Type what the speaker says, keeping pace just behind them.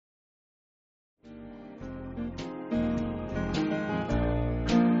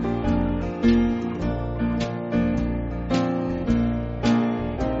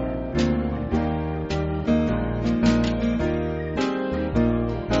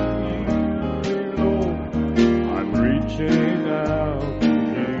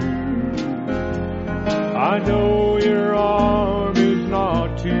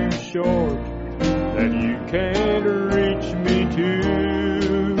short that you can't reach me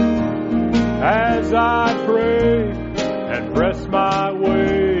to. As I pray and press my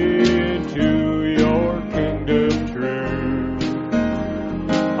way into your kingdom true,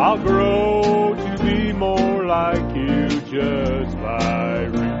 I'll grow to be more like you just by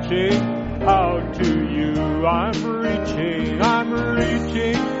reaching out to you. I'm reaching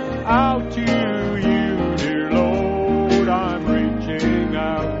out to you, dear Lord. I'm reaching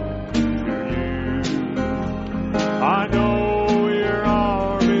out to you. I know your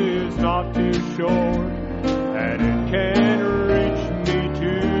arm is not too short and it can reach me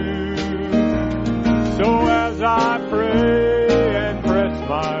too. So as I pray and press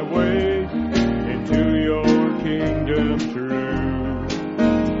my way into your kingdom true,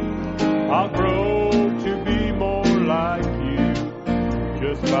 I'll grow to be more like you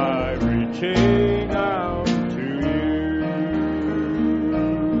just by reaching out to you.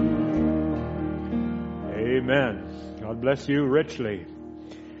 Amen. God bless you richly.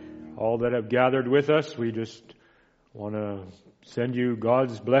 All that have gathered with us, we just want to send you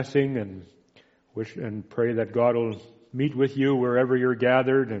God's blessing and wish and pray that God will meet with you wherever you're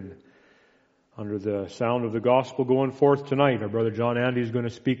gathered and under the sound of the gospel going forth tonight. Our brother John Andy is going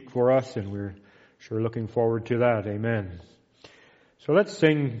to speak for us, and we're sure looking forward to that. Amen. So let's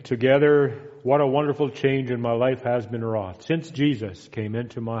sing together, "What a Wonderful Change in My Life Has Been Wrought Since Jesus Came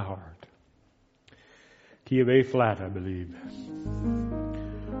Into My Heart." Key of A flat, I believe.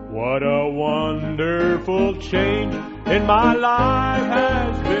 What a wonderful change in my life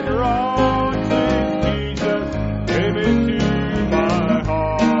has been wrought since Jesus came into my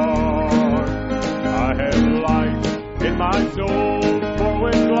heart. I have life in my soul, for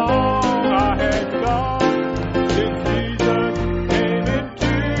when long I had thought, since Jesus came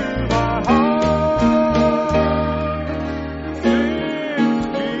into my heart. Since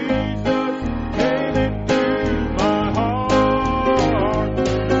Jesus came into my heart.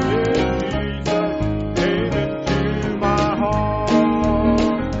 Since Jesus came into my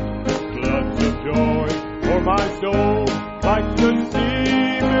heart. Floods of joy for my soul, like the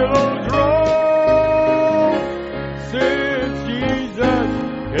sea billows roll. Since Jesus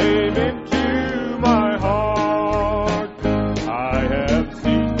came into my heart, I have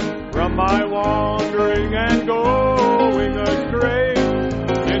ceased from my wandering and going astray.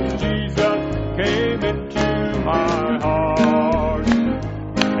 Since Jesus came into my heart,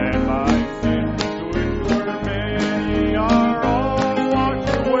 and my sins, which were many, are all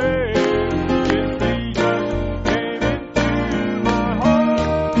washed away. Since Jesus came into my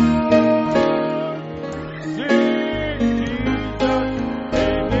heart. Since Jesus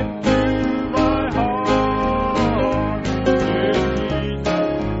came into my heart. Since Jesus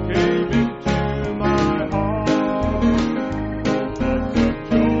came into my heart. Floods of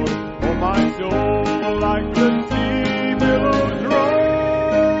joy for my soul, like the sea billows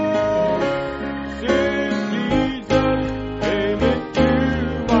roll. Since Jesus came into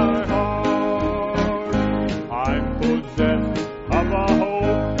my heart, I'm possessed of a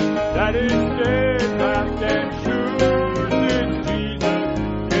hope that is steadfast and sure. Since Jesus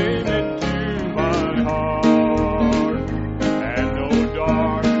came into my heart, and no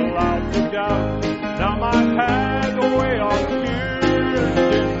dark clouds of doubt now my pathway obscure.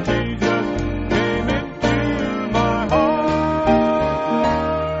 Since Jesus came into my heart.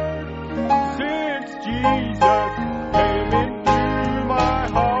 Since Jesus came into my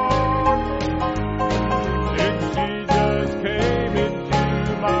heart. Since Jesus came into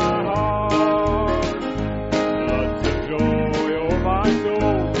my heart. Floods of joy o'er my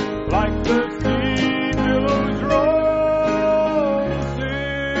soul, like the sea billows roll.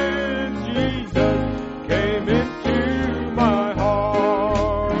 Since Jesus came into my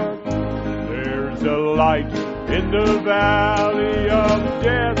heart. There's a light in the valley of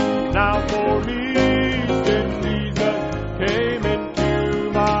death now for me. Since Jesus came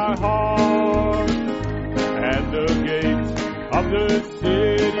into my heart, and the gates of the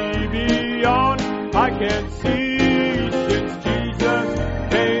city beyond I can see. Since Jesus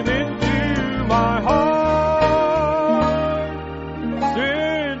came into my heart.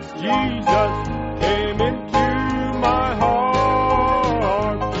 Since Jesus came into my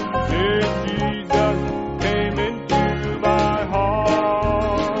heart. Since Jesus came into my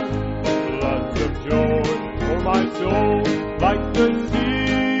heart. Floods of joy for my soul, like the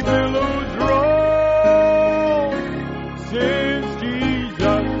sea billows roll. Since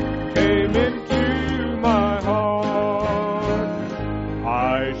Jesus came into my heart,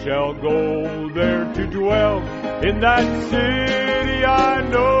 I shall go there to dwell in that city I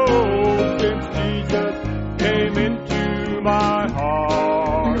know. Since Jesus came into my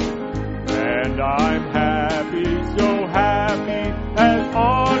heart,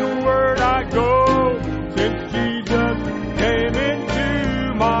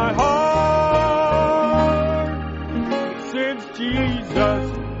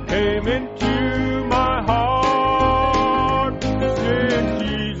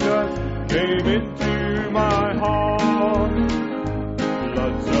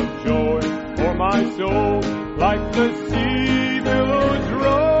 the sea billows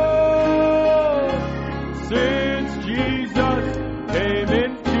roll, since Jesus came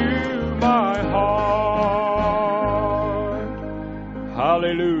into my heart.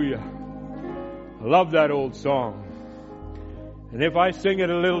 Hallelujah. I love that old song. And if I sing it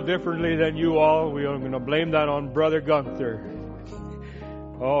a little differently than you all, we are going to blame that on Brother Gunther.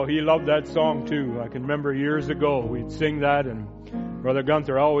 Oh, he loved that song too. I can remember years ago we'd sing that, and Brother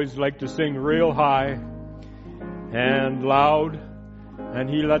Gunther always liked to sing real high and loud, and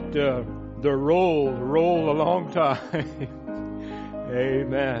he let the roll a long time.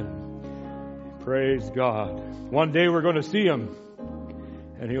 Amen. Praise God. One day we're going to see him,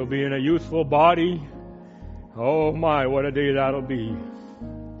 and he'll be in a youthful body. Oh my, what a day that'll be.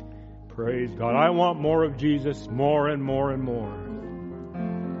 Praise God. I want more of Jesus, more and more and more.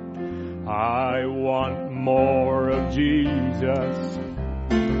 I want more of Jesus,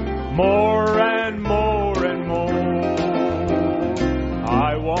 more and more and more.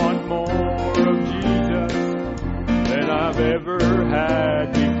 I want more of Jesus than I've ever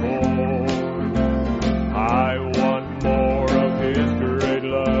had before. I want more of His great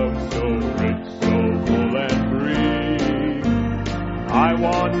love, so rich, so full and free. I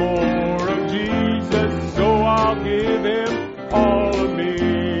want more of Jesus, so I'll give Him all of me.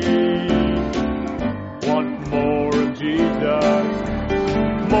 Want more of Jesus,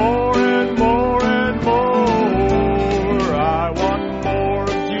 more and more and more. I want more of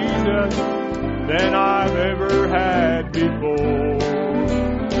Jesus than I've ever had before.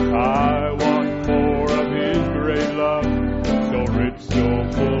 I want more of His great love, so rich,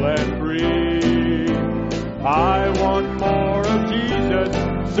 so full and free. I want more of Jesus,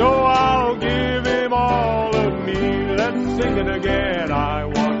 so I'll give Him all of me. Let's sing it again. I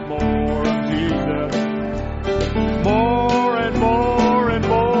want more of Jesus, more and more and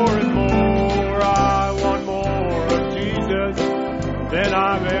more and more. I want more of Jesus than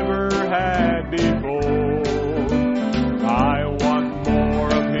I've ever had before. I want more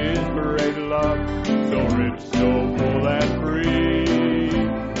of His great love, so rich, so full and free.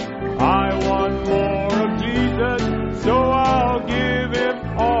 I want more of Jesus, so I'll give Him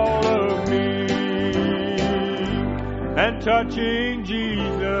all of me. And touching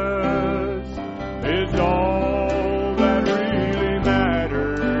Jesus is all that really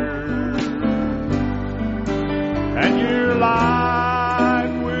matters. And your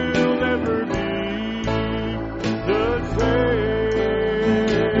life will never be the same,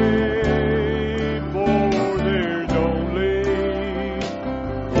 for there's only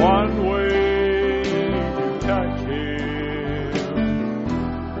one way to touch Him.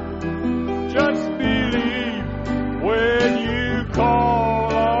 Just believe when you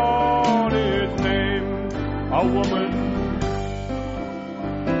call on His name. A woman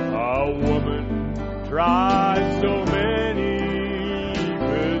tried so many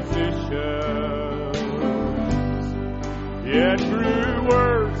physicians, yet grew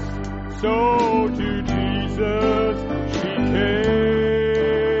worse, so to Jesus she came.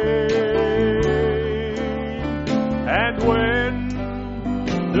 And when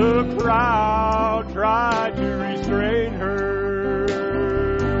the crowd tried to restrain her,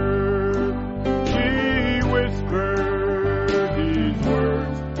 she whispered these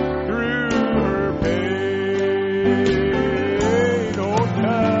words through her pain. Oh,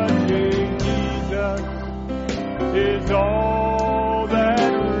 touching Jesus is all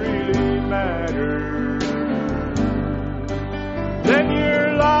that really matters. Then your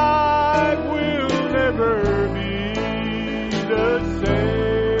life will never be the same.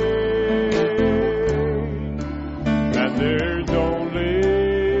 And there's only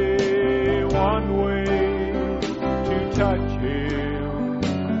one way to touch Him.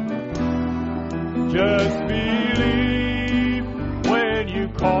 Just believe when you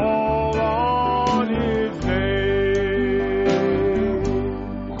call on His name.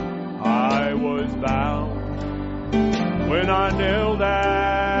 I was bound when I knelt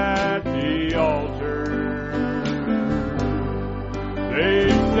at the altar. They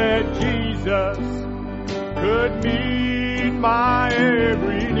said Jesus could meet my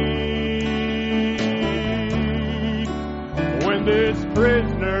every need. When this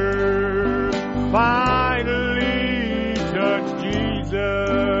prisoner finally touched Jesus,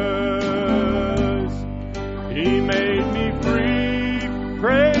 He made me free.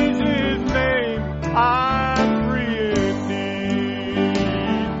 Praise His name. I'm free indeed.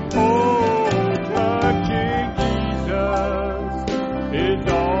 Oh, touching Jesus is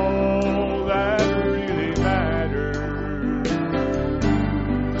all that really matters.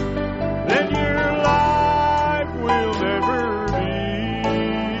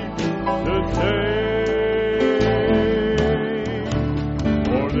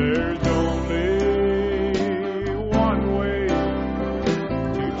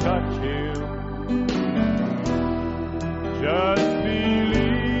 touch him. Just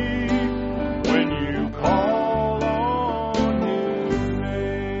believe when you call on his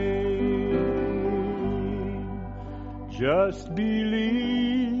name. Just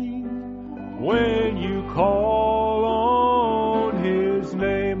believe when you call on his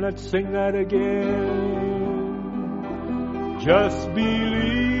name. Let's sing that again. Just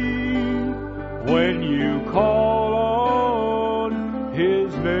believe when you call on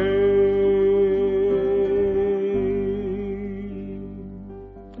his name.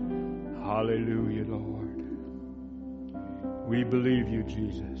 Hallelujah, Lord. We believe you,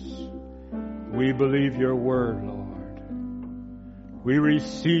 Jesus. We believe your word, Lord. We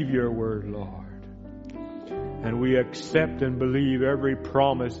receive your word, Lord. And we accept and believe every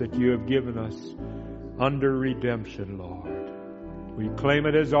promise that you have given us under redemption, Lord. We claim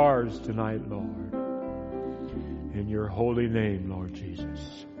it as ours tonight, Lord. In your holy name, Lord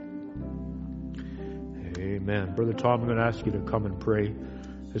Jesus. Amen. Brother Tom, I'm going to ask you to come and pray.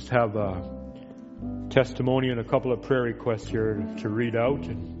 Just have a testimony and a couple of prayer requests here to read out.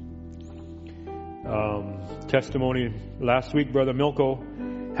 And testimony last week, Brother Milko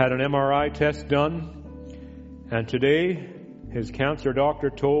had an MRI test done. And today, his cancer doctor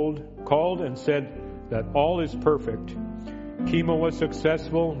called and said that all is perfect. Chemo was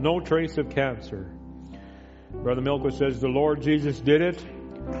successful, no trace of cancer. Brother Milko says the Lord Jesus did it,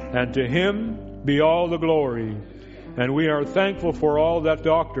 and to him be all the glory. And we are thankful for all that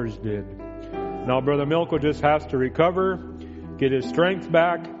doctors did. Now Brother Milko just has to recover, get his strength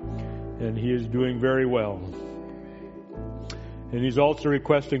back, and he is doing very well. And he's also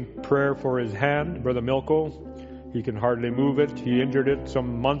requesting prayer for his hand, Brother Milko. He can hardly move it. He injured it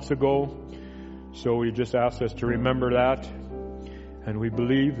some months ago. So he just asked us to remember that. And we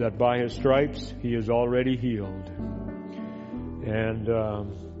believe that by his stripes, he is already healed. And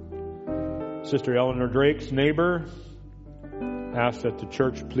Sister Eleanor Drake's neighbor asked that the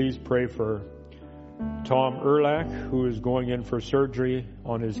church please pray for Tom Erlach, who is going in for surgery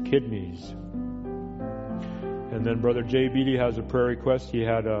on his kidneys. And then Brother Jay Beatty has a prayer request. He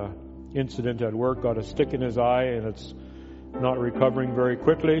had a incident at work, got a stick in his eye, and it's not recovering very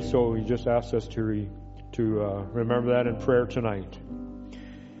quickly, so he just asked us to remember that in prayer tonight.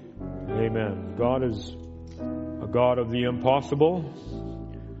 Amen. God is a God of the impossible.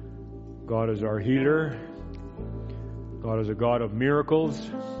 God is our healer. God is a God of miracles.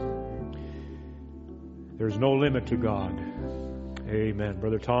 There's no limit to God. Amen.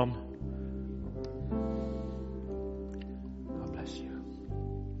 Brother Tom.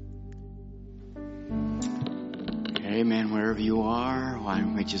 Amen. Wherever you are, why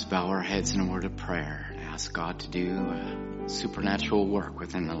don't we just bow our heads in a word of prayer and ask God to do a supernatural work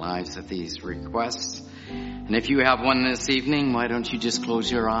within the lives of these requests. And if you have one this evening, why don't you just close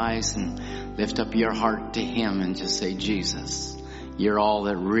your eyes and lift up your heart to him and just say, Jesus, you're all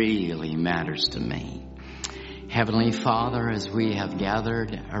that really matters to me. Heavenly Father, as we have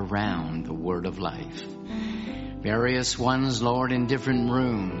gathered around the word of life, various ones, Lord, in different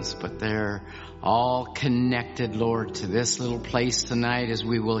rooms, but they're all connected, Lord, to this little place tonight as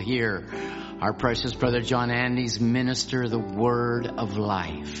we will hear our precious brother John Andes minister the word of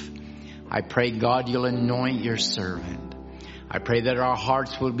life. I pray, God, you'll anoint your servant. I pray that our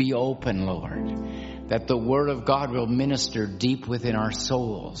hearts will be open, Lord, that the word of God will minister deep within our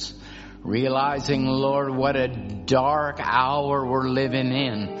souls, realizing, Lord, what a dark hour we're living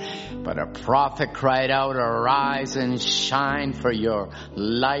in. But a prophet cried out, arise and shine, for your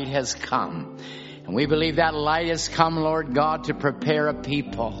light has come. And we believe that light has come, Lord God, to prepare a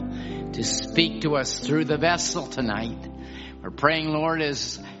people to speak to us through the vessel tonight. We're praying, Lord,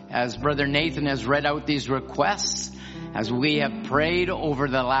 as Brother Nathan has read out these requests, as we have prayed over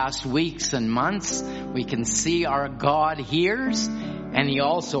the last weeks and months, we can see our God hears and he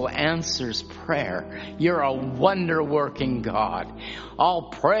also answers prayer. You're a wonder-working God.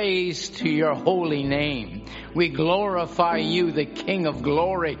 All praise to your holy name. We glorify you, the King of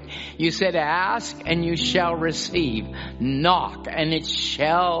glory. You said, ask and you shall receive. Knock and it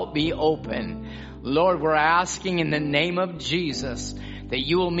shall be open. Lord, we're asking in the name of Jesus that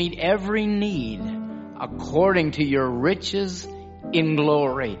you will meet every need according to your riches in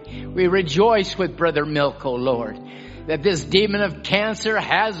glory. We rejoice with Brother Milko, Lord, that this demon of cancer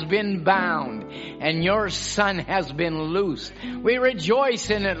has been bound and your son has been loosed. We rejoice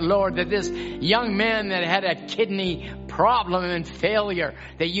in it, Lord, that this young man that had a kidney problem and failure,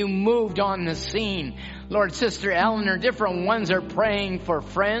 that you moved on the scene. Lord, Sister Eleanor, different ones are praying for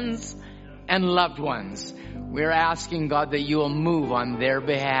friends and loved ones. We're asking, God, that you will move on their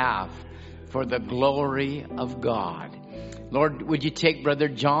behalf for the glory of God. Lord, would you take Brother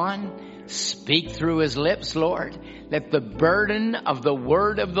John, speak through his lips, Lord. Let the burden of the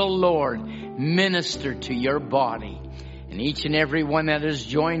word of the Lord minister to your body. And each and every one that is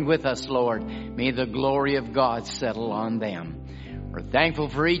joined with us, Lord, may the glory of God settle on them. We're thankful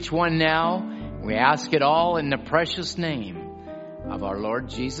for each one now. We ask it all in the precious name of our Lord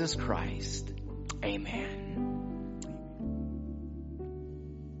Jesus Christ. Amen.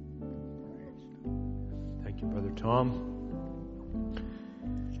 Thank you, Brother Tom.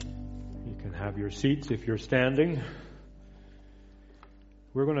 You can have your seats if you're standing.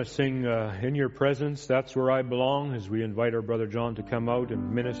 We're going to sing In Your Presence, That's Where I Belong, as we invite our Brother John to come out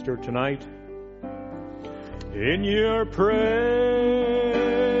and minister tonight. In your presence,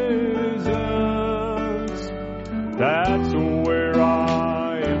 that's where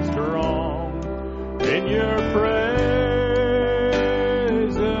I am strong. In your presence,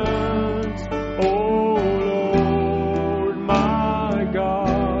 oh Lord, my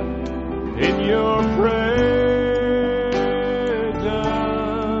God. In your presence,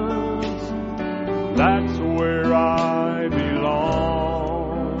 that's where I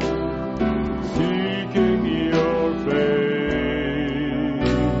belong. Seeking your face,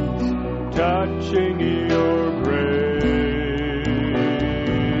 touching your grace,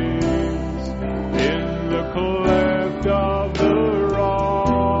 in the cleft of the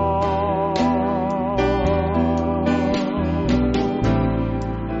rock.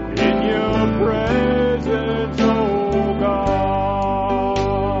 In your presence, oh God,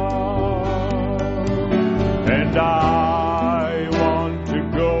 and I want to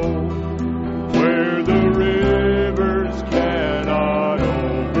go where the rivers cannot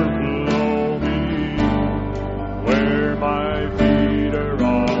overflow me, where my feet are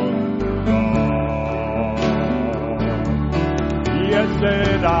on the rock. Yes,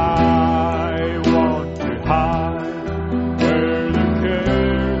 and I want to hide where the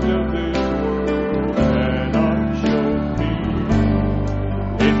cares of this world cannot choke me.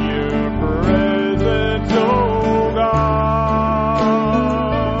 In your presence, oh God,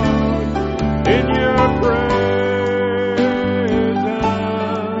 in your presence,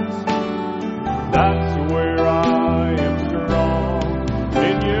 that's where I am strong.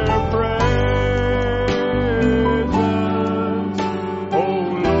 In your presence, oh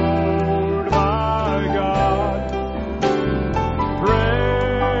Lord, my God,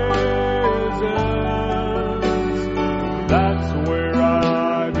 presence, that's where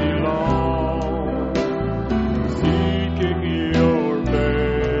I belong. Seeking your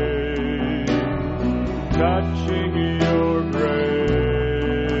face, touching your grace,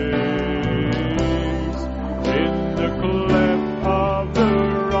 in the cleft of the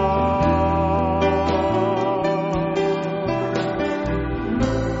rock.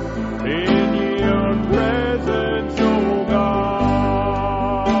 In your presence, oh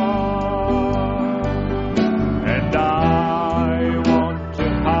God, and I want to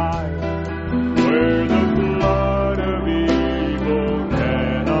hide where the blood of evil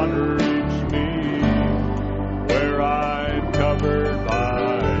cannot reach me, where I'm covered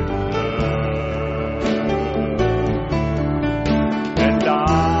by blood. And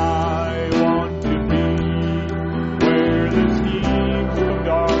I want to be where the schemes of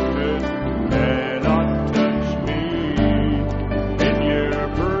darkness cannot touch me. In your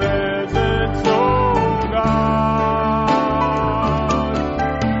presence, oh God,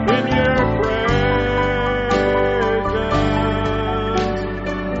 in your presence,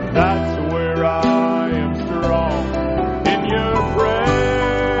 that's where I am strong. In your presence,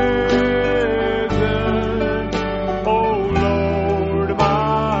 oh Lord,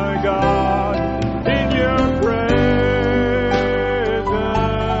 my God, in your presence,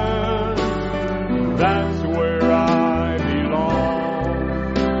 that's where I belong.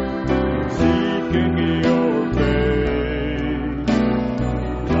 Seeking your face,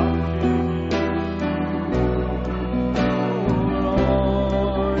 touching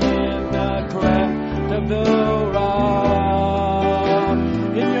Lord, in the cleft of the rock,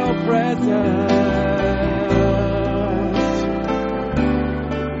 in your presence.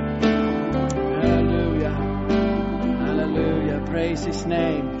 Hallelujah. Hallelujah. Praise his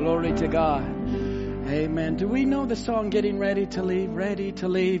name. Glory to God. Amen. Do we know the song Getting Ready to Leave? Ready to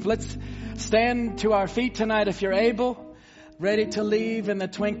Leave. Let's stand to our feet tonight if you're able. Ready to leave in the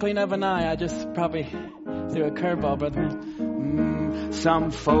twinkling of an eye. I just probably threw a curveball, brother.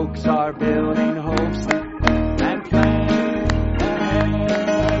 Some folks are building hopes and plans.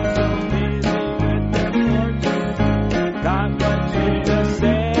 So busy with their fortunes. Not what Jesus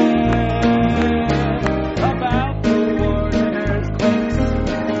said about the wars and earthquakes.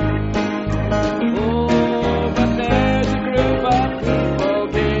 Oh, but there's a group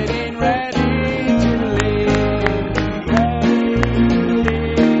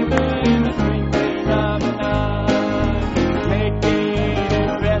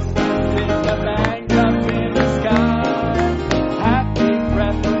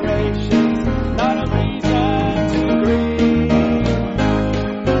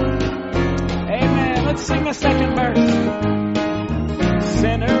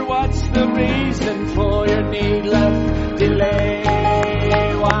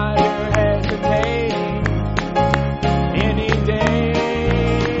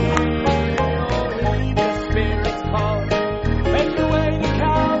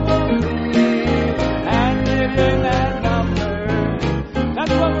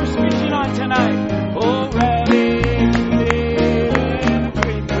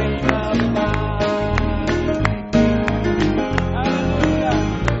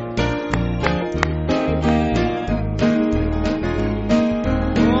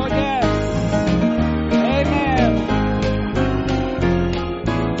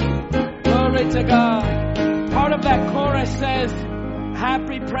to God. Part of that chorus says,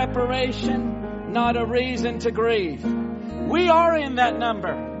 happy preparation, not a reason to grieve. We are in that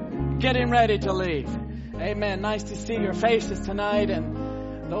number, getting ready to leave. Amen. Nice to see your faces tonight,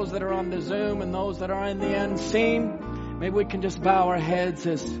 and those that are on the Zoom and those that are in the unseen. Maybe we can just bow our heads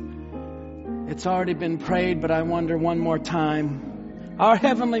as it's already been prayed, but I wonder one more time. Our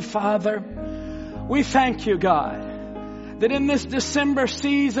Heavenly Father, we thank you, God, that in this December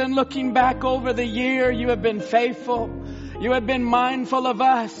season, looking back over the year, you have been faithful. You have been mindful of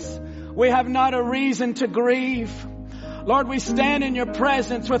us. We have not a reason to grieve. Lord, we stand in your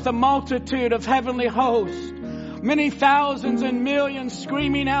presence with a multitude of heavenly hosts, many thousands and millions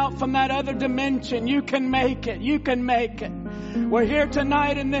screaming out from that other dimension. You can make it. You can make it. We're here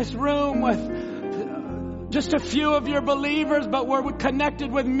tonight in this room with just a few of your believers, but we're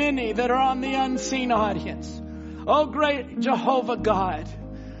connected with many that are on the unseen audience. Oh, great Jehovah God,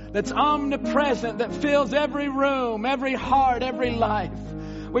 that's omnipresent, that fills every room, every heart, every life.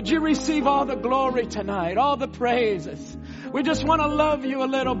 Would you receive all the glory tonight, all the praises? We just want to love you a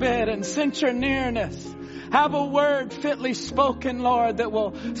little bit and sense your nearness. Have a word fitly spoken, Lord, that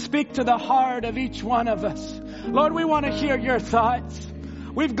will speak to the heart of each one of us. Lord, we want to hear your thoughts.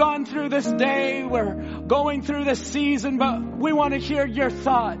 We've gone through this day, we're going through this season, but we want to hear your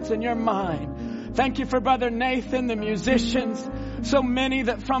thoughts and your mind. Thank you for Brother Nathan, the musicians, so many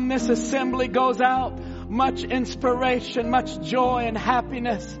that from this assembly goes out much inspiration, much joy and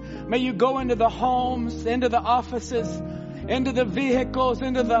happiness. May you go into the homes, into the offices, into the vehicles,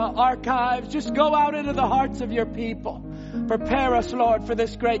 into the archives. Just go out into the hearts of your people. Prepare us, Lord, for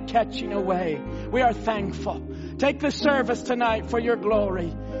this great catching away. We are thankful. Take the service tonight for your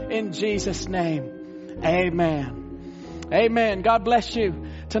glory. In Jesus' name, amen. Amen. God bless you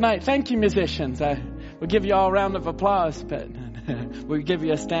tonight. Thank you, musicians. We'll give you all a round of applause, but we'll give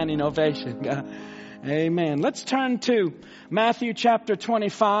you a standing ovation. Amen. Let's turn to Matthew chapter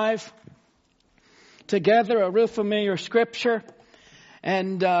 25. Together, a real familiar scripture.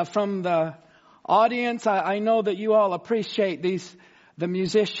 And from the audience, I know that you all appreciate the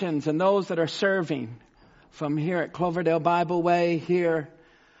musicians and those that are serving from here at Cloverdale Bible Way here.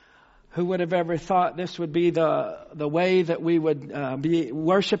 Who would have ever thought this would be the way that we would be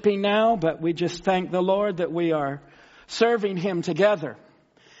worshiping now? But we just thank the Lord that we are serving Him together.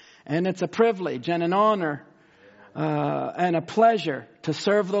 And it's a privilege and an honor and a pleasure to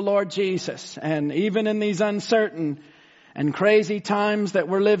serve the Lord Jesus. And even in these uncertain and crazy times that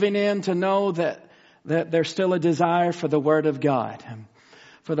we're living in, to know that there's still a desire for the Word of God. And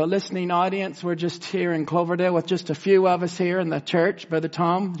for the listening audience, we're just here in Cloverdale with just a few of us here in the church. Brother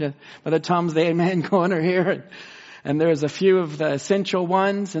Tom's the Amen corner here. And there's a few of the essential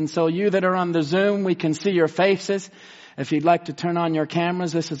ones. And so you that are on the Zoom, we can see your faces. If you'd like to turn on your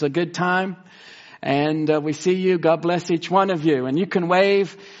cameras, this is a good time. And we see you. God bless each one of you. And you can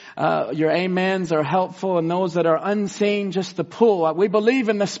wave. Your amens are helpful. And those that are unseen, just the pull. We believe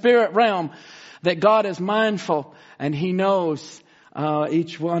in the spirit realm that God is mindful and He knows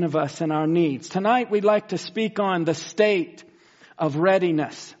each one of us and our needs. Tonight we'd like to speak on the state of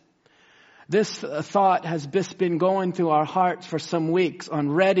readiness. This thought has just been going through our hearts for some weeks on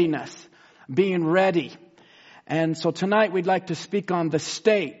readiness, being ready. And so tonight we'd like to speak on the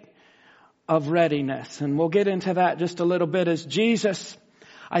state of readiness. And we'll get into that just a little bit as Jesus.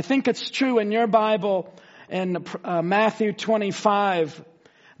 I think it's true in your Bible in Matthew 25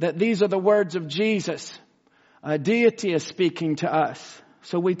 that these are the words of Jesus. Deity is speaking to us.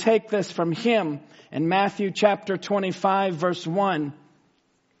 So we take this from Him in Matthew chapter 25 verse 1.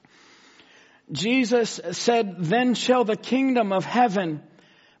 Jesus said, "Then shall the kingdom of heaven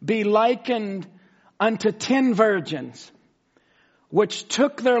be likened unto 10 virgins, which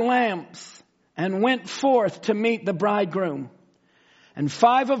took their lamps and went forth to meet the bridegroom. And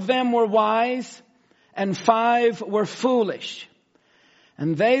 5 of them were wise, and 5 were foolish.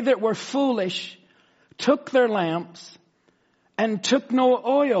 And they that were foolish took their lamps and took no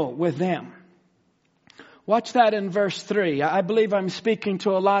oil with them." Watch that in verse 3. I believe I'm speaking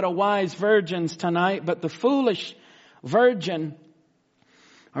to a lot of wise virgins tonight, but the foolish virgin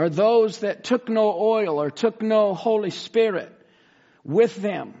are those that took no oil or took no Holy Spirit with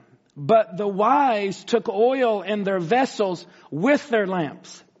them. But the wise took oil in their vessels with their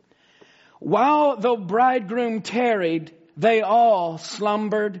lamps. While the bridegroom tarried, they all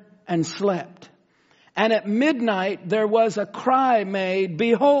slumbered and slept. And at midnight there was a cry made,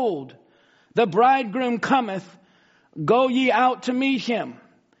 "Behold, the bridegroom cometh, go ye out to meet him."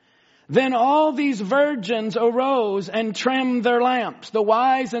 Then all these virgins arose and trimmed their lamps. The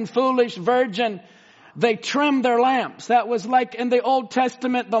wise and foolish virgin, they trimmed their lamps. That was like in the Old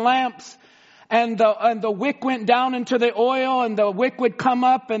Testament, the lamps and the wick went down into the oil, and the wick would come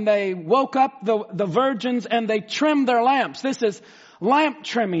up, and they woke up the virgins, and they trimmed their lamps. This is lamp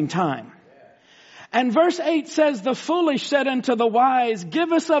trimming time. And verse 8 says, the foolish said unto the wise,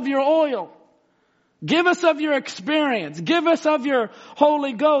 give us of your oil. Give us of your experience. Give us of your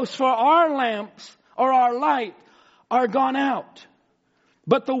Holy Ghost, for our lamps or our light are gone out.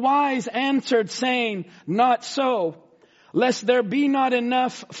 But the wise answered, saying, not so, lest there be not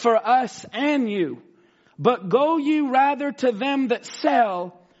enough for us and you. But go you rather to them that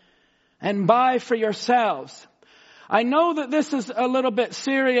sell and buy for yourselves. I know that this is a little bit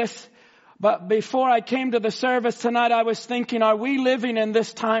serious, but before I came to the service tonight, I was thinking, are we living in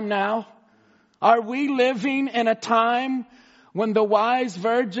this time now? Are we living in a time when the wise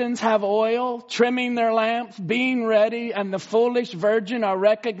virgins have oil, trimming their lamps, being ready, and the foolish virgin are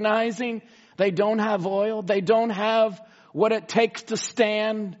recognizing they don't have oil, they don't have what it takes to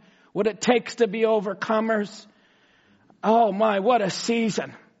stand, what it takes to be overcomers? Oh my, what a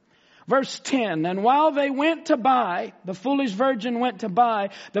season. Verse 10, and while they went to buy, the foolish virgin went to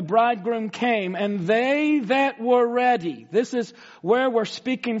buy, the bridegroom came, and they that were ready, this is where we're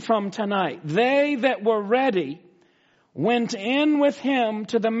speaking from tonight, they that were ready went in with him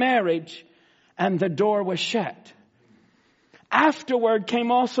to the marriage, and the door was shut. Afterward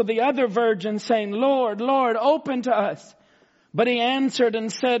came also the other virgins, saying, Lord, Lord, open to us. But he answered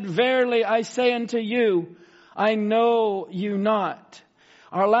and said, verily I say unto you, I know you not.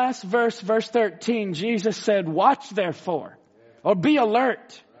 Our last verse, verse 13, Jesus said, watch therefore, or be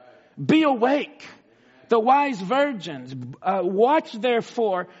alert, be awake. The wise virgins, watch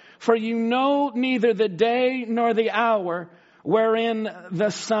therefore, for you know neither the day nor the hour wherein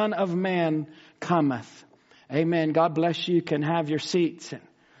the Son of Man cometh. Amen. God bless you. You can have your seats.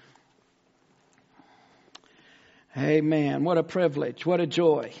 Amen. What a privilege. What a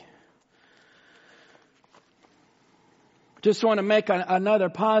joy. Just want to make another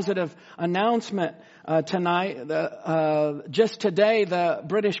positive announcement tonight. Just today, the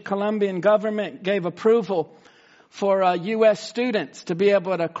British Columbian government gave approval for U.S. students to be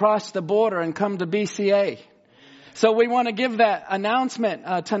able to cross the border and come to BCA. So we want to give that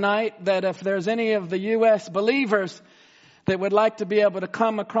announcement tonight that if there's any of the U.S. believers that would like to be able to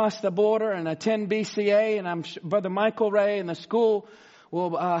come across the border and attend BCA, and I'm sure Brother Michael Ray and the school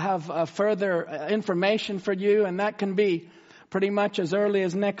will have further information for you, and that can be pretty much as early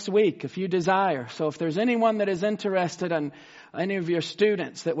as next week if you desire. So if there's anyone that is interested in any of your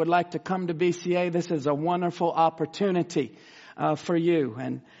students that would like to come to BCA, this is a wonderful opportunity for you.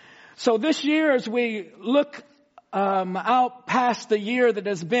 And so this year, as we look out past the year that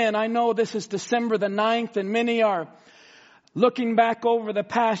has been, I know this is December the 9th, and many are looking back over the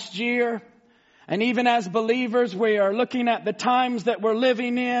past year. And even as believers, we are looking at the times that we're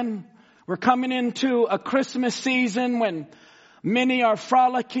living in. We're coming into a Christmas season when many are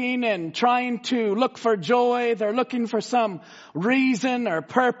frolicking and trying to look for joy. They're looking for some reason or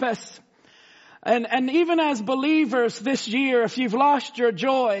purpose. And even as believers this year, if you've lost your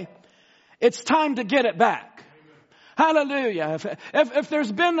joy, it's time to get it back. Hallelujah. If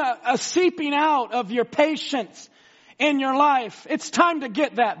there's been a seeping out of your patience in your life, it's time to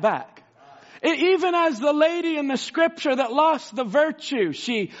get that back. Even as the lady in the scripture that lost the virtue,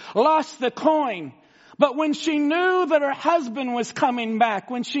 she lost the coin. But when she knew that her husband was coming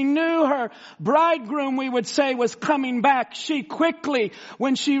back, when she knew her bridegroom, we would say, was coming back, she quickly,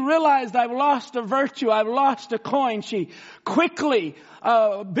 when she realized, I've lost a virtue, I've lost a coin, she quickly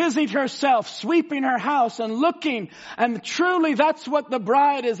busied herself sweeping her house and looking. And truly that's what the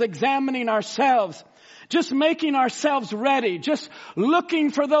bride is, examining ourselves. Just making ourselves ready. Just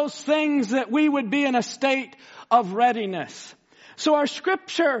looking for those things that we would be in a state of readiness. So our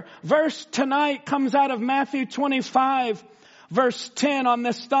scripture verse tonight comes out of Matthew 25, verse 10, on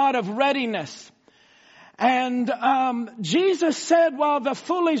this thought of readiness. And Jesus said, while the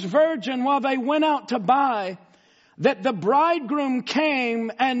foolish virgin, while they went out to buy, that the bridegroom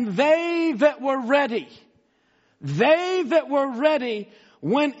came, and they that were ready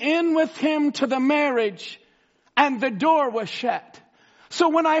went in with him to the marriage, and the door was shut. So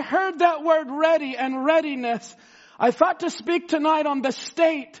when I heard that word ready and readiness, I thought to speak tonight on the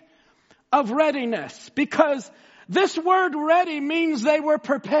state of readiness, because this word ready means they were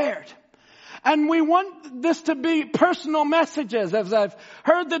prepared. And we want this to be personal messages, as I've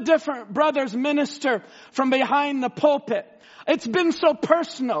heard the different brothers minister from behind the pulpit. It's been so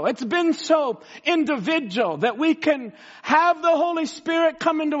personal. It's been so individual that we can have the Holy Spirit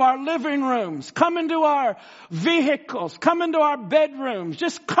come into our living rooms, come into our vehicles, come into our bedrooms,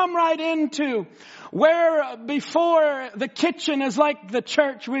 just come right into where before the kitchen is like the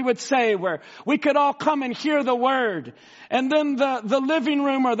church, we would say, where we could all come and hear the word. And then the living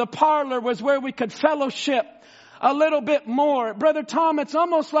room or the parlor was where we could fellowship a little bit more. Brother Tom, it's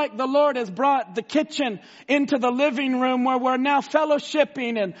almost like the Lord has brought the kitchen into the living room where we're now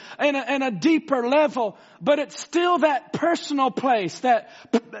fellowshipping and in a deeper level. But it's still that personal place,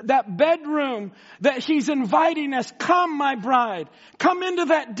 that bedroom that He's inviting us. Come, my bride. Come into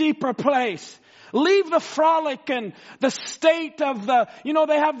that deeper place. Leave the frolic and the state of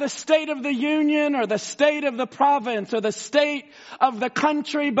they have the state of the union or the state of the province or the state of the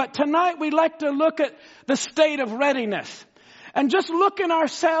country. But tonight we'd like to look at the state of readiness and just look in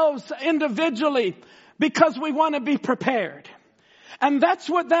ourselves individually, because we want to be prepared. And that's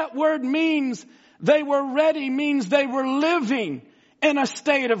what that word means. They were ready means they were living in a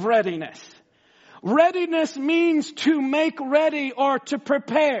state of readiness. Readiness means to make ready or to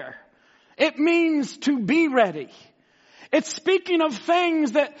prepare. It means to be ready. It's speaking of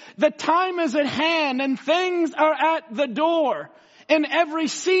things that the time is at hand and things are at the door. In every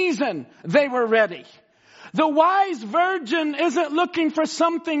season, they were ready. The wise virgin isn't looking for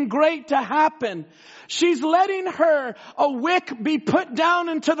something great to happen. She's letting a wick be put down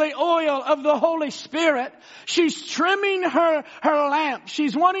into the oil of the Holy Spirit. She's trimming her lamp.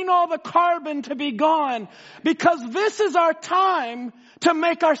 She's wanting all the carbon to be gone, because this is our time to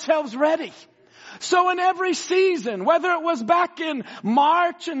make ourselves ready. So in every season, whether it was back in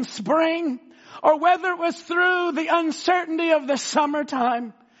March and spring, or whether it was through the uncertainty of the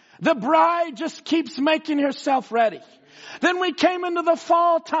summertime, the bride just keeps making herself ready. Then we came into the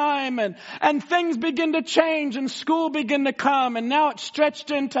fall time and things begin to change and school begin to come, and now it's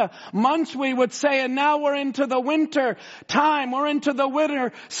stretched into months, we would say, and now we're into the winter time. We're into the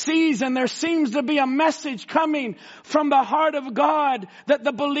winter season. There seems to be a message coming from the heart of God that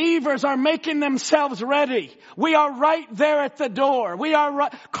the believers are making themselves ready. We are right there at the door. We are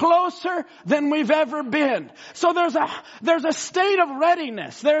closer than we've ever been. So there's a state of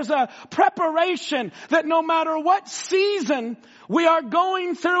readiness. There's a preparation that no matter what season we are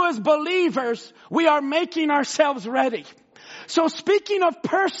going through as believers, we are making ourselves ready. So speaking of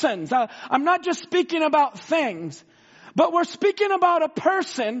persons, I'm not just speaking about things, but we're speaking about a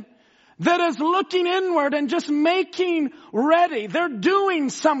person that is looking inward and just making ready. They're doing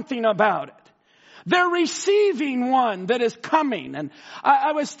something about it. They're receiving one that is coming. And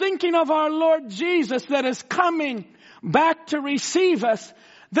I was thinking of our Lord Jesus that is coming back to receive us.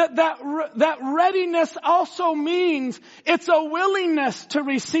 That readiness also means it's a willingness to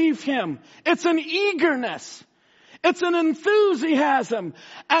receive Him. It's an eagerness. It's an enthusiasm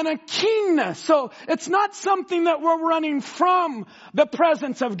and a keenness. So it's not something that we're running from the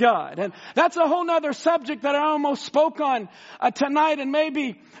presence of God. And that's a whole nother subject that I almost spoke on tonight, and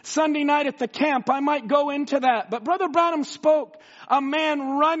maybe Sunday night at the camp I might go into that. But Brother Branham spoke a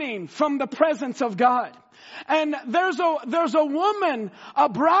man running from the presence of God. And there's a woman, a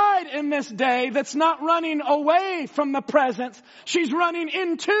bride in this day that's not running away from the presence. She's running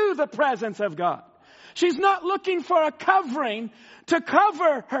into the presence of God. She's not looking for a covering to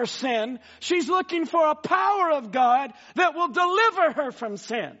cover her sin. She's looking for a power of God that will deliver her from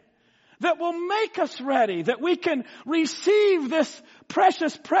sin, that will make us ready, that we can receive this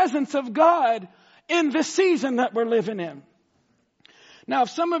precious presence of God in the season that we're living in. Now, if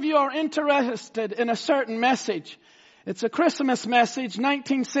some of you are interested in a certain message, it's a Christmas message,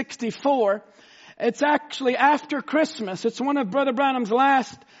 1964. It's actually after Christmas. It's one of Brother Branham's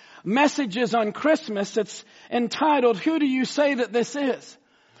last messages on Christmas. It's entitled, "Who Do You Say That This Is?"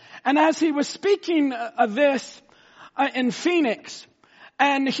 And as he was speaking of this in Phoenix,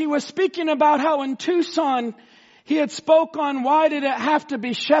 and he was speaking about how in Tucson he had spoke on why did it have to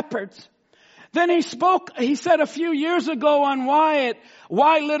be shepherds. Then he said a few years ago on why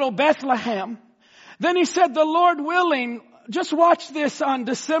little Bethlehem. Then he said, the Lord willing, just watch this on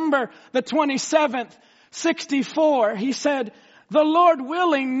December the 27th, 64. He said, the Lord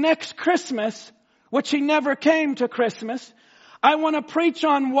willing, next Christmas, which he never came to Christmas, I want to preach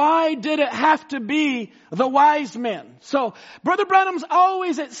on why did it have to be the wise men. So Brother Branham's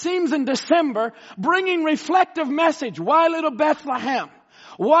always, it seems in December, bringing reflective message. Why little Bethlehem?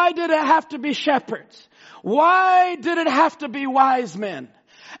 Why did it have to be shepherds? Why did it have to be wise men?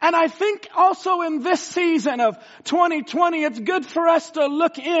 And I think also in this season of 2020, it's good for us to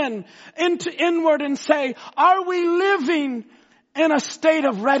look into inward and say, are we living in a state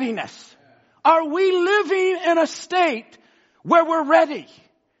of readiness? Are we living in a state where we're ready?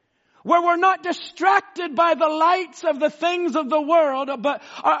 Where we're not distracted by the lights of the things of the world, but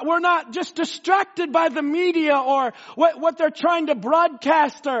we're not just distracted by the media or what they're trying to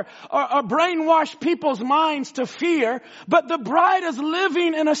broadcast or brainwash people's minds to fear, but the bride is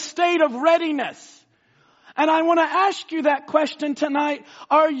living in a state of readiness. And I want to ask you that question tonight.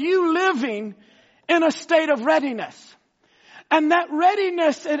 Are you living in a state of readiness? And that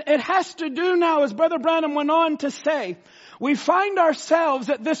readiness, it has to do now, as Brother Branham went on to say, we find ourselves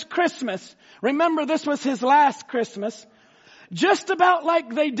at this Christmas. Remember, this was his last Christmas. Just about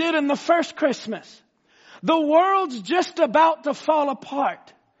like they did in the first Christmas. The world's just about to fall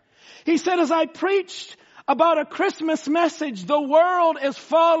apart. He said, as I preached about a Christmas message, the world is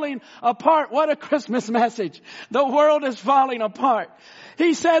falling apart. What a Christmas message. The world is falling apart.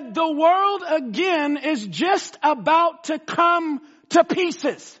 He said, the world again is just about to come to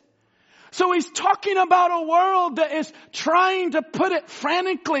pieces. So he's talking about a world that is trying to put it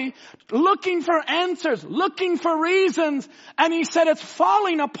frantically, looking for answers, looking for reasons. And he said it's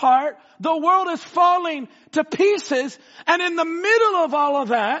falling apart. The world is falling to pieces. And in the middle of all of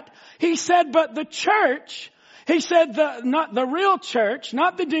that, he said, but the church, he said, not the real church,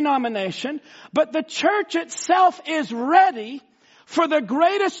 not the denomination, but the church itself is ready for the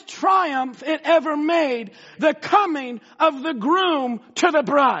greatest triumph it ever made, the coming of the groom to the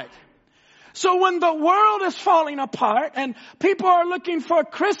bride. So when the world is falling apart and people are looking for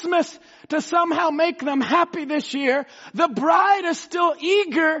Christmas to somehow make them happy this year, the bride is still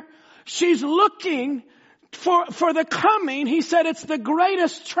eager. She's looking for the coming. He said it's the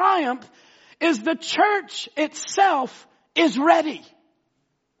greatest triumph is the church itself is ready.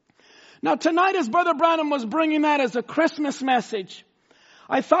 Now tonight, as Brother Branham was bringing that as a Christmas message,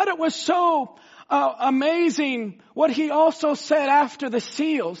 I thought it was so amazing what he also said after the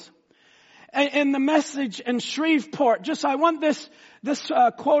seals. In the message in Shreveport, I want this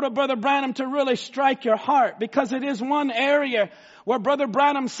quote of Brother Branham to really strike your heart, because it is one area where Brother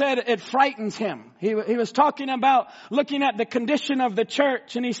Branham said it frightens him. He was talking about looking at the condition of the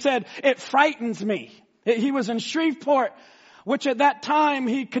church, and he said, it frightens me. He was in Shreveport, which at that time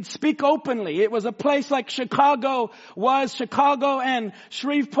he could speak openly. It was a place like Chicago was. Chicago and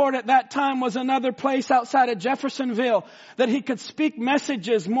Shreveport at that time was another place outside of Jeffersonville that he could speak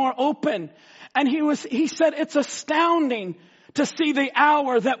messages more open. And he said it's astounding to see the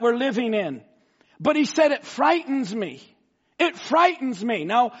hour that we're living in. But he said it frightens me. It frightens me.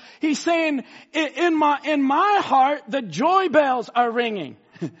 Now he's saying in my heart the joy bells are ringing.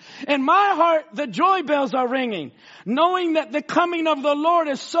 In my heart, the joy bells are ringing, knowing that the coming of the Lord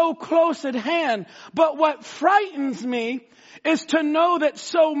is so close at hand. But what frightens me is to know that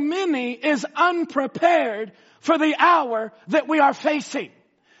so many is unprepared for the hour that we are facing.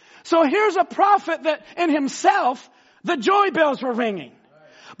 So here's a prophet that in himself, the joy bells were ringing.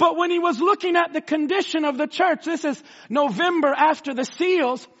 But when he was looking at the condition of the church, this is November after the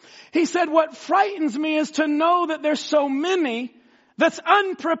seals, he said, what frightens me is to know that there's so many that's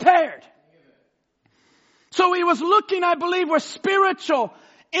unprepared. So he was looking, I believe, with spiritual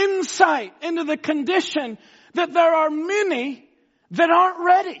insight into the condition that there are many that aren't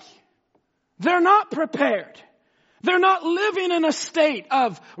ready. They're not prepared. They're not living in a state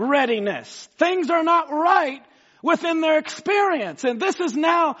of readiness. Things are not right within their experience. And this is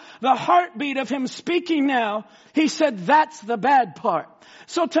now the heartbeat of him speaking now. He said, that's the bad part.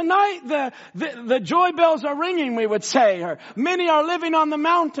 So tonight the joy bells are ringing, we would say, or many are living on the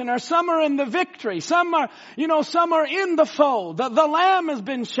mountain, or some are in the victory. Some are in the fold. The lamb has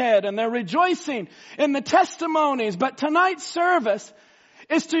been shed and they're rejoicing in the testimonies. But tonight's service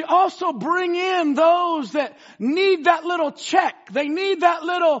is to also bring in those that need that little check. They need that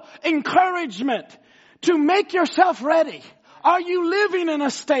little encouragement to make yourself ready. Are you living in a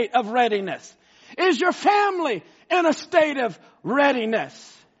state of readiness? Is your family in a state of readiness?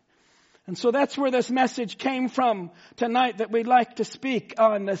 And so that's where this message came from tonight, that we'd like to speak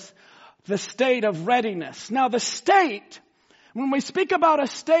on the state of readiness. Now the state, when we speak about a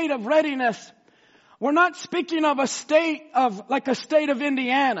state of readiness, we're not speaking of a state of like a state of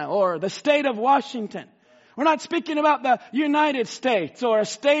Indiana or the state of Washington. We're not speaking about the United States or a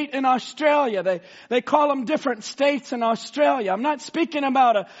state in Australia. They call them different states in Australia. I'm not speaking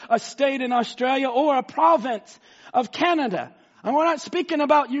about a state in Australia or a province of Canada. And we're not speaking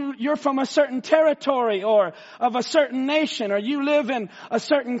about you're from a certain territory or of a certain nation, or you live in a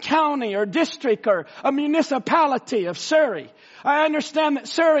certain county or district or a municipality of Surrey. I understand that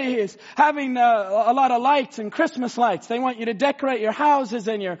Surrey is having a lot of lights and Christmas lights. They want you to decorate your houses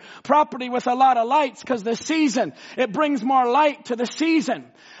and your property with a lot of lights because the season, it brings more light to the season.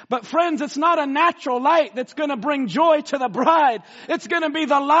 But friends, it's not a natural light that's going to bring joy to the bride. It's going to be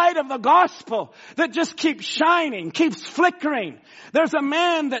the light of the gospel that just keeps shining, keeps flickering. There's a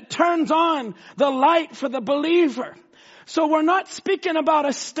man that turns on the light for the believer. So we're not speaking about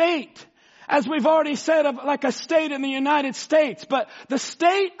a state, as we've already said, of like a state in the United States. But the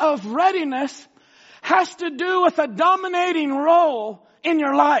state of readiness has to do with a dominating role in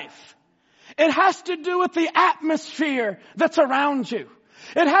your life. It has to do with the atmosphere that's around you.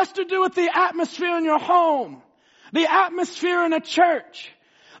 It has to do with the atmosphere in your home, the atmosphere in a church,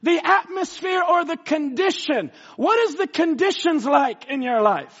 the atmosphere or the condition. What is the conditions like in your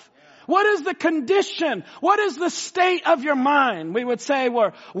life? What is the condition? What is the state of your mind? We would say,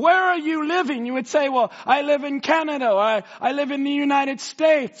 well, where are you living? You would say, well, I live in Canada, or I live in the United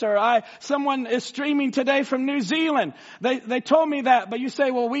States, or someone is streaming today from New Zealand. They told me that, but you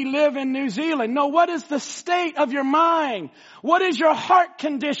say, well, we live in New Zealand. No, what is the state of your mind? What is your heart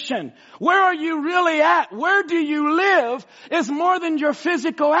condition? Where are you really at? Where do you live is more than your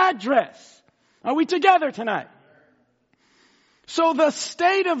physical address. Are we together tonight? So the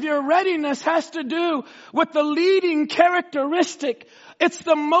state of your readiness has to do with the leading characteristic. It's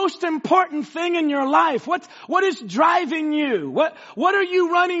the most important thing in your life. What is driving you? What are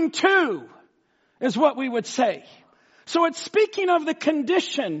you running to? Is what we would say. So it's speaking of the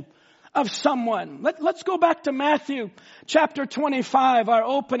condition of someone. Let's go back to Matthew chapter 25, our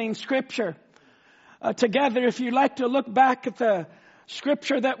opening scripture. Together, if you'd like to look back at the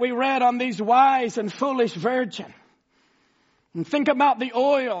scripture that we read on these wise and foolish virgins. And think about the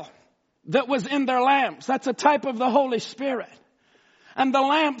oil that was in their lamps. That's a type of the Holy Spirit. And the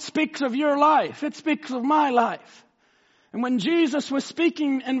lamp speaks of your life. It speaks of my life. And when Jesus was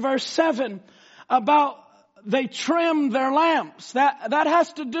speaking in verse 7 about they trimmed their lamps, that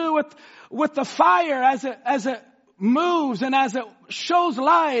has to do with the fire as it moves and as it shows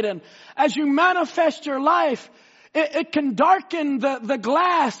light. And as you manifest your life, it can darken the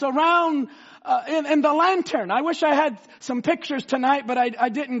glass around in the lantern. I wish I had some pictures tonight, but I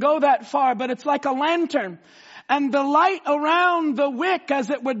didn't go that far. But it's like a lantern. And the light around the wick,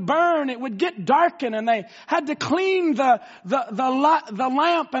 as it would burn, it would get darkened. And they had to clean the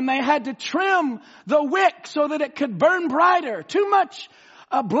lamp, and they had to trim the wick so that it could burn brighter. Too much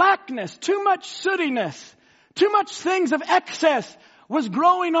blackness, too much sootiness, too much things of excess was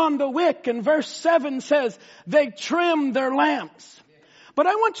growing on the wick. And verse 7 says they trimmed their lamps. But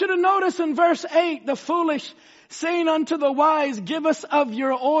I want you to notice in verse 8, the foolish saying unto the wise, give us of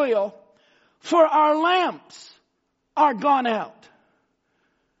your oil, for our lamps are gone out.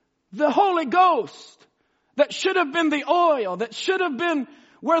 The Holy Ghost that should have been the oil, that should have been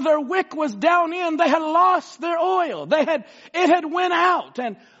where their wick was down in, they had lost their oil. It had went out.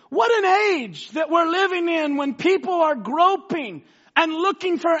 And what an age that we're living in when people are groping and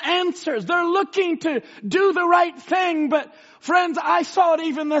looking for answers. They're looking to do the right thing. But friends, I saw it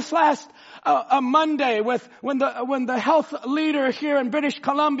even this last a Monday when the health leader here in British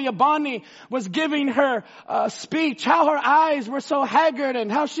Columbia, Bonnie, was giving her speech, how her eyes were so haggard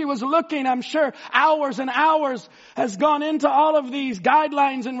and how she was looking. I'm sure hours and hours has gone into all of these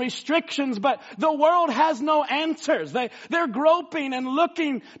guidelines and restrictions, but the world has no answers. They're groping and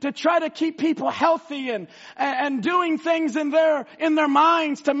looking to try to keep people healthy and doing things in their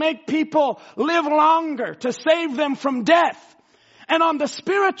minds to make people live longer, to save them from death. And on the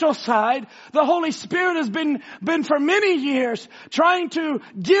spiritual side, the Holy Spirit has been for many years trying to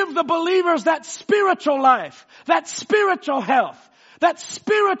give the believers that spiritual life, that spiritual health, that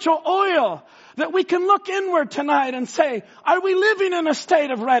spiritual oil, that we can look inward tonight and say, are we living in a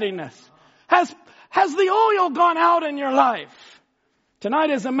state of readiness? Has the oil gone out in your life?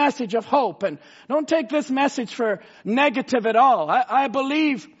 Tonight is a message of hope, and don't take this message for negative at all. I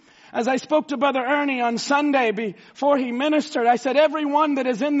believe, as I spoke to Brother Ernie on Sunday before he ministered, I said, everyone that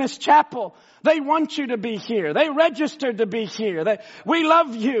is in this chapel, they want you to be here. They registered to be here. We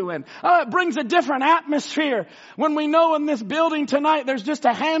love you. And it brings a different atmosphere when we know in this building tonight there's just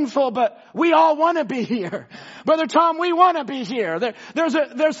a handful, but we all want to be here. Brother Tom, we want to be here. There's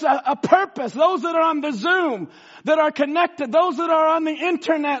a purpose. Those that are on the Zoom, that are connected, those that are on the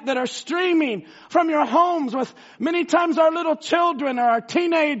internet, that are streaming from your homes with many times our little children or our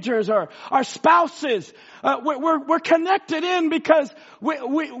teenagers or our spouses. We're connected in because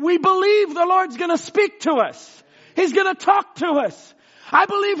we believe the Lord's going to speak to us. He's going to talk to us. I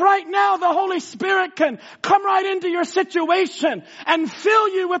believe right now the Holy Spirit can come right into your situation and fill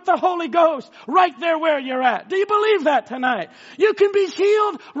you with the Holy Ghost right there where you're at. Do you believe that tonight? You can be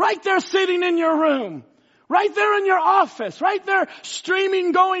healed right there sitting in your room. Right there in your office, right there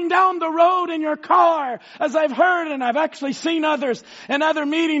streaming going down the road in your car. As I've heard and I've actually seen others in other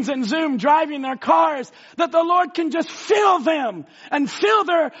meetings in Zoom driving their cars, that the Lord can just fill them and fill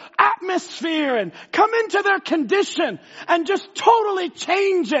their atmosphere and come into their condition and just totally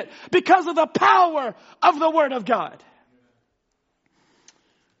change it because of the power of the Word of God.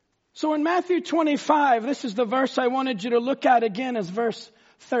 So in Matthew 25, this is the verse I wanted you to look at again, is verse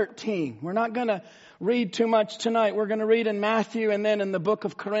 13. We're not going to read too much tonight. We're going to read in Matthew and then in the book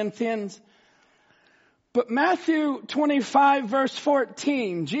of Corinthians. But Matthew 25 verse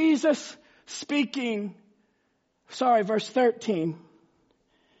 14, Jesus speaking, verse 13.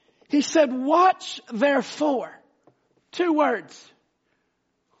 He said, watch therefore. 2 words.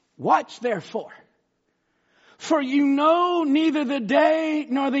 Watch therefore. For you know neither the day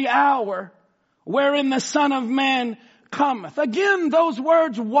nor the hour wherein the Son of Man cometh. Again, those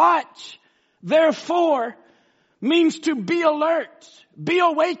words, watch, therefore, means to be alert, be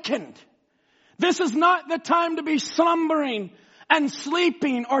awakened. This is not the time to be slumbering and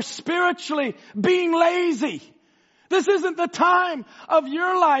sleeping or spiritually being lazy. This isn't the time of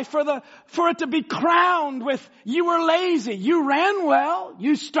your life for it to be crowned with you were lazy. You ran well,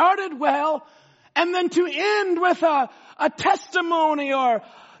 you started well, and then to end with a testimony or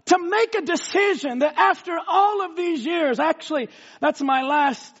to make a decision that after all of these years, actually, that's my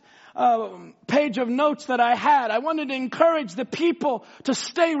last page of notes that I had. I wanted to encourage the people to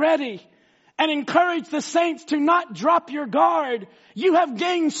stay ready and encourage the saints to not drop your guard. You have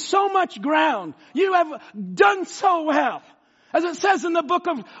gained so much ground. You have done so well. As it says in the book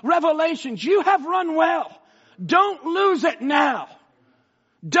of Revelations, you have run well. Don't lose it now.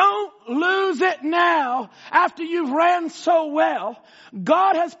 Don't lose it now after you've ran so well.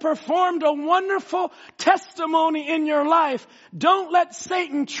 God has performed a wonderful testimony in your life. Don't let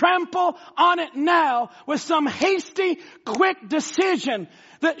Satan trample on it now with some hasty, quick decision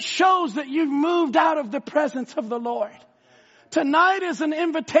that shows that you've moved out of the presence of the Lord. Tonight is an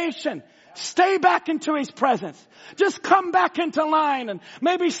invitation. Stay back into His presence. Just come back into line, and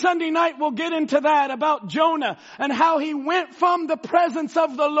maybe Sunday night we'll get into that about Jonah and how he went from the presence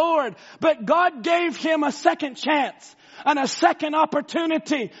of the Lord, but God gave him a second chance and a second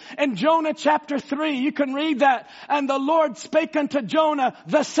opportunity. In Jonah chapter 3, you can read that. And the Lord spake unto Jonah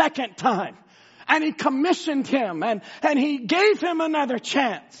the second time, and He commissioned him and He gave him another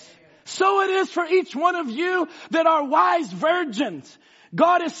chance. So it is for each one of you that are wise virgins.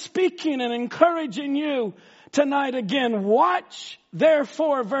 God is speaking and encouraging you tonight again. Watch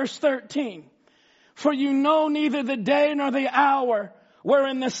therefore, verse 13. For you know neither the day nor the hour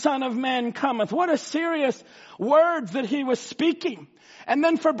wherein the Son of Man cometh. What a serious words that he was speaking. And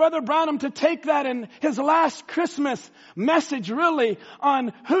then for Brother Branham to take that in his last Christmas message really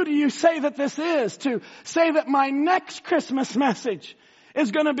on who do you say that this is, to say that my next Christmas message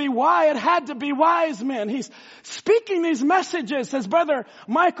is going to be why it had to be wise men. He's speaking these messages as Brother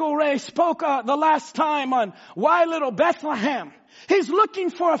Michael Ray spoke the last time on why little Bethlehem. He's looking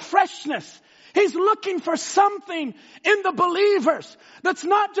for a freshness. He's looking for something in the believers that's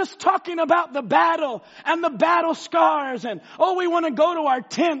not just talking about the battle and the battle scars and, we want to go to our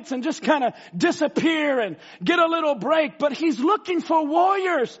tents and just kind of disappear and get a little break. But He's looking for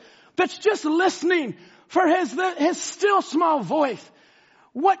warriors that's just listening for His still small voice.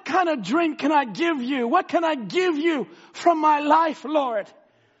 What kind of drink can I give you? What can I give you from my life, Lord?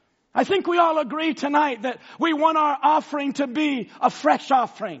 I think we all agree tonight that we want our offering to be a fresh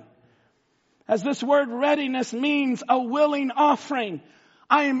offering. As this word readiness means a willing offering.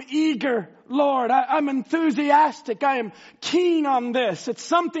 I am eager, Lord. I'm enthusiastic. I am keen on this. It's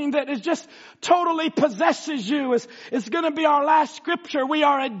something that is just totally possesses you. It's going to be our last scripture. We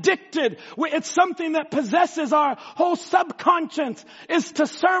are addicted. It's something that possesses our whole subconscious. Is to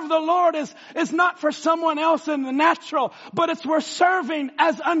serve the Lord is not for someone else in the natural, but it's we're serving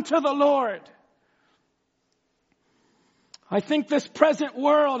as unto the Lord. I think this present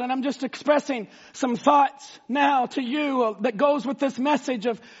world, and I'm just expressing some thoughts now to you that goes with this message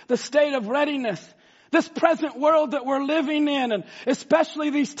of the state of readiness. This present world that we're living in, and especially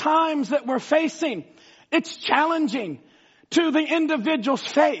these times that we're facing, it's challenging to the individual's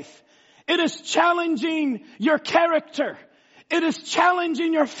faith. It is challenging your character. It is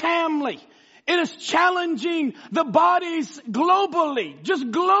challenging your family. It is challenging the bodies globally, just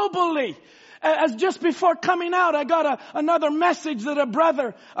globally. As just before coming out, I got another message that a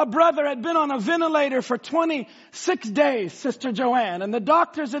brother had been on a ventilator for 26 days, Sister Joanne. And the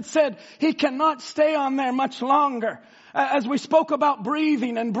doctors had said he cannot stay on there much longer. As we spoke about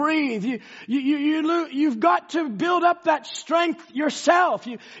breathing and breathe, you've got to build up that strength yourself.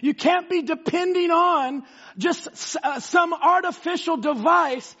 You can't be depending on just some artificial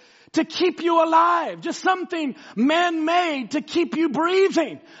device to keep you alive. Just something man-made to keep you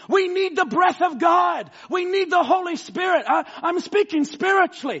breathing. We need the breath of God. We need the Holy Spirit. I'm speaking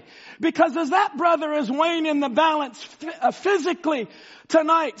spiritually. Because as that brother is weighing in the balance physically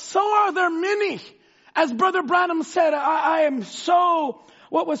tonight, so are there many. As Brother Branham said, I am so,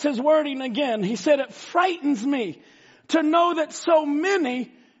 what was his wording again? He said, it frightens me to know that so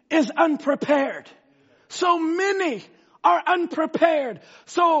many is unprepared. So many are unprepared.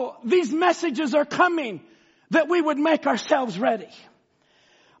 So these messages are coming that we would make ourselves ready.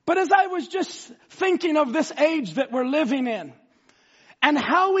 But as I was just thinking of this age that we're living in and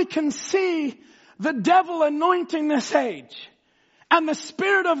how we can see the devil anointing this age and the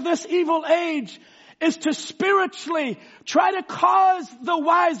spirit of this evil age is to spiritually try to cause the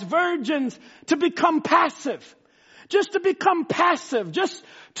wise virgins to become passive. Just to become passive. Just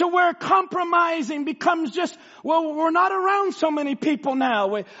to where compromising becomes just, well, we're not around so many people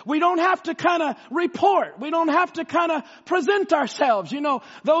now. We don't have to kind of report. We don't have to kind of present ourselves. You know,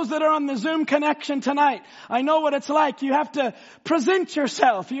 those that are on the Zoom connection tonight, I know what it's like. You have to present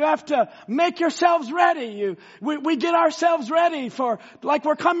yourself. You have to make yourselves ready. We get ourselves ready for, like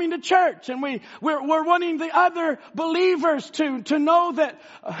we're coming to church, and we're wanting the other believers to know that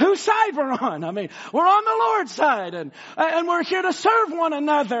whose side we're on. I mean, we're on the Lord's side, and we're here to serve one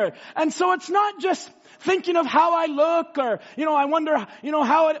another. And so it's not just thinking of how I look or, I wonder,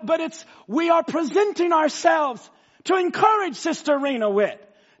 but we are presenting ourselves to encourage Sister Rena Witt,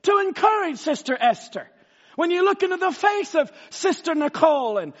 to encourage Sister Esther. When you look into the face of Sister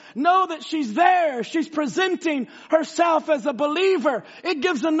Nicole and know that she's there, she's presenting herself as a believer, it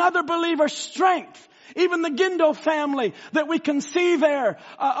gives another believer strength. Even the Gindo family that we can see there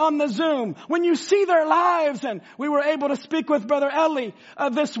on the Zoom. When you see their lives, and we were able to speak with Brother Ellie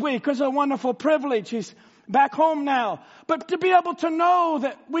this week. It was a wonderful privilege. He's back home now. But to be able to know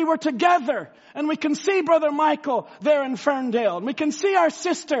that we were together, and we can see Brother Michael there in Ferndale, and we can see our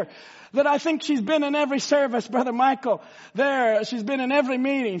sister that I think she's been in every service, Brother Michael, there. She's been in every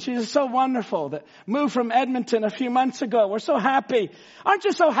meeting. She's so wonderful. That moved from Edmonton a few months ago. We're so happy. Aren't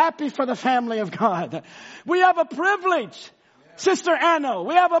you so happy for the family of God? We have a privilege, Sister Anno.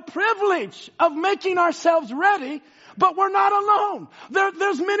 We have a privilege of making ourselves ready. But we're not alone.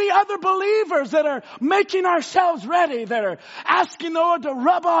 There's many other believers that are making ourselves ready, that are asking the Lord to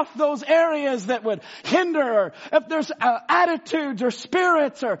rub off those areas that would hinder, or if there's attitudes or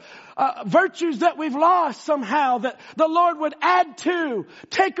spirits or virtues that we've lost somehow, that the Lord would add to,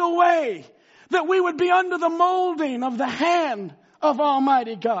 take away, that we would be under the molding of the hand of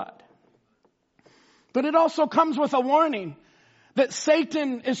Almighty God. But it also comes with a warning that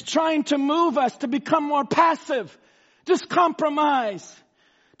Satan is trying to move us to become more passive. Just compromise.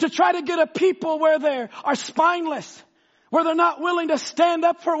 To try to get a people where they are spineless. Where they're not willing to stand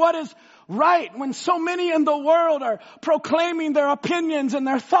up for what is right. When so many in the world are proclaiming their opinions and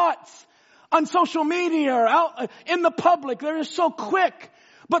their thoughts on social media or out in the public. They're just so quick.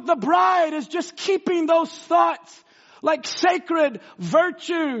 But the bride is just keeping those thoughts like sacred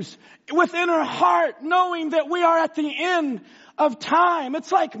virtues within her heart. Knowing that we are at the end of time.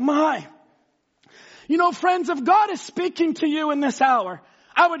 It's like friends, if God is speaking to you in this hour,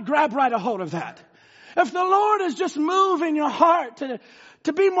 I would grab right a hold of that. If the Lord is just moving your heart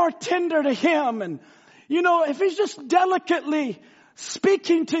to be more tender to Him, and, if He's just delicately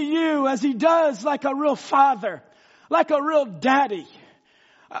speaking to you as He does like a real father, like a real daddy.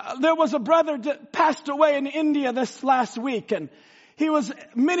 There was a brother that passed away in India this last week, and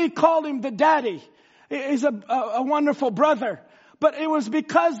many called him the daddy. He's a wonderful brother. But it was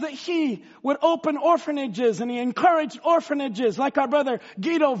because that he would open orphanages, and he encouraged orphanages like our brother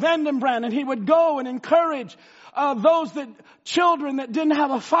Guido Vandenbrand, and he would go and encourage children that didn't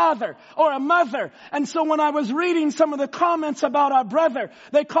have a father or a mother. And so when I was reading some of the comments about our brother,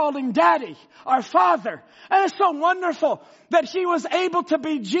 they called him Daddy, our father. And it's so wonderful that he was able to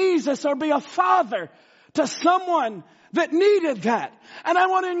be Jesus or be a father to someone that needed that. And I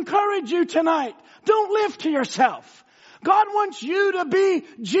want to encourage you tonight, don't live to yourself. God wants you to be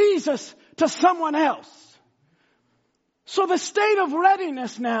Jesus to someone else. So the state of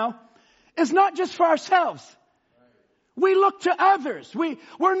readiness now is not just for ourselves. We look to others.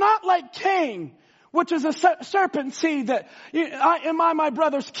 We're not like Cain, which is a serpent seed, that am I my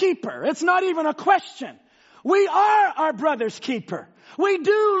brother's keeper? It's not even a question. We are our brother's keeper. We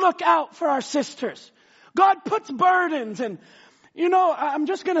do look out for our sisters. God puts burdens, and I'm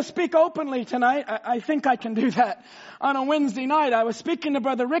just going to speak openly tonight. I think I can do that on a Wednesday night. I was speaking to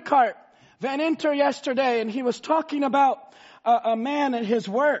Brother Richard Van Inter yesterday, and he was talking about a man at his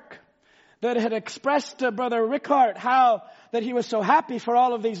work that had expressed to Brother Richard how that he was so happy for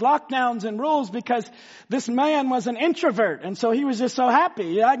all of these lockdowns and rules because this man was an introvert. And so he was just so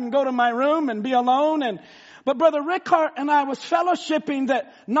happy. I can go to my room and be alone. But Brother Richard and I was fellowshipping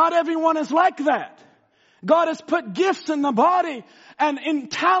that not everyone is like that. God has put gifts in the body and in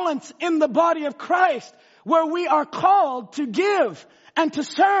talents in the body of Christ where we are called to give and to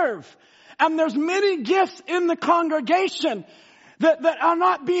serve. And there's many gifts in the congregation that are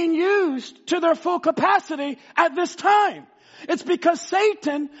not being used to their full capacity at this time. It's because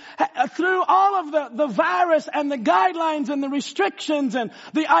Satan, through all of the virus and the guidelines and the restrictions and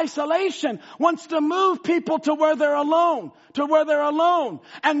the isolation, wants to move people to where they're alone.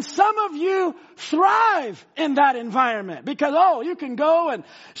 And some of you thrive in that environment because, you can go and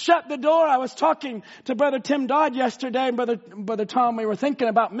shut the door. I was talking to Brother Tim Dodd yesterday and Brother Tom, we were thinking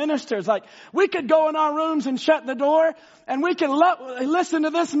about ministers. Like, we could go in our rooms and shut the door and we can listen to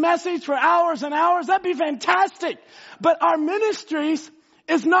this message for hours and hours. That'd be fantastic. But our ministries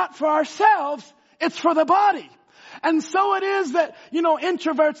is not for ourselves. It's for the body. And so it is that,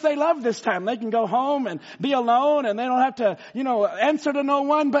 introverts, they love this time. They can go home and be alone and they don't have to, answer to no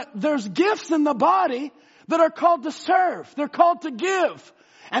one. But there's gifts in the body that are called to serve. They're called to give.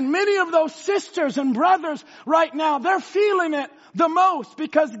 And many of those sisters and brothers right now, they're feeling it the most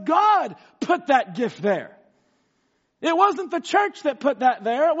because God put that gift there. It wasn't the church that put that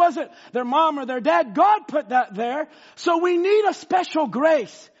there. It wasn't their mom or their dad. God put that there. So we need a special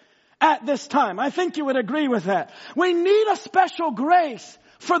grace at this time. I think you would agree with that. We need a special grace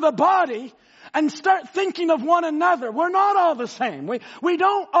for the body and start thinking of one another. We're not all the same. We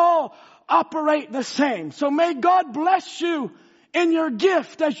don't all operate the same. So may God bless you in your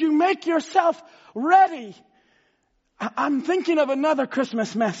gift as you make yourself ready. I'm thinking of another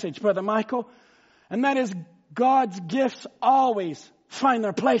Christmas message, Brother Michael, and that is God's gifts always find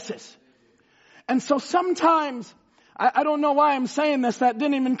their places. And so sometimes, I don't know why I'm saying this, that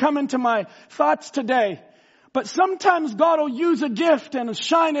didn't even come into my thoughts today. But sometimes God will use a gift and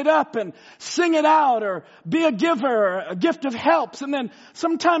shine it up and sing it out or be a giver or a gift of helps. And then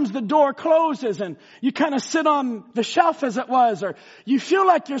sometimes the door closes and you kind of sit on the shelf as it was, or you feel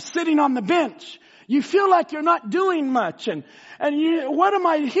like you're sitting on the bench. You feel like you're not doing much and what am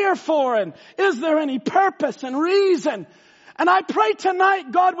I here for? And is there any purpose and reason? And I pray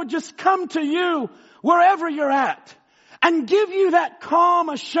tonight God would just come to you wherever you're at and give you that calm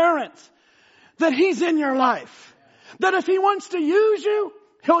assurance that He's in your life. That if He wants to use you,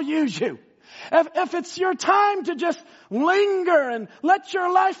 He'll use you. If it's your time to just linger and let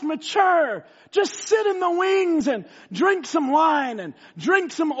your life mature, just sit in the wings and drink some wine and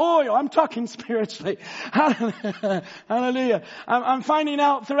drink some oil. I'm talking spiritually. Hallelujah. I'm finding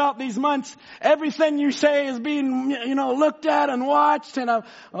out throughout these months, everything you say is being, looked at and watched. And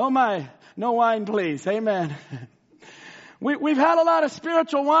no wine, please. Amen. We've had a lot of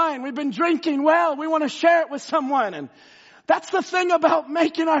spiritual wine. We've been drinking well. We want to share it with someone. And that's the thing about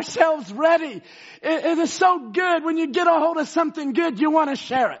making ourselves ready. It is so good when you get a hold of something good, you want to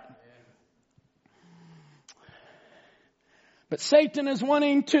share it. But Satan is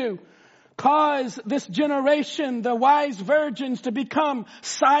wanting to cause this generation, the wise virgins, to become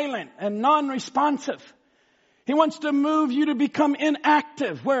silent and non-responsive. He wants to move you to become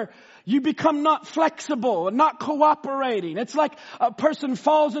inactive, where you become not flexible and not cooperating. It's like a person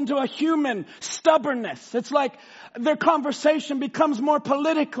falls into a human stubbornness. It's like their conversation becomes more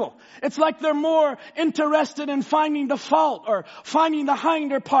political. It's like they're more interested in finding the fault or finding the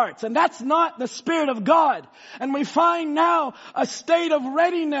hinder parts. And that's not the Spirit of God. And we find now a state of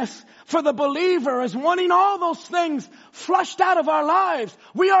readiness for the believer is wanting all those things flushed out of our lives.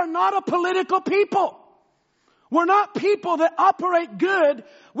 We are not a political people. We're not people that operate good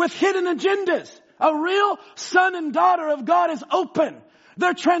with hidden agendas. A real son and daughter of God is open.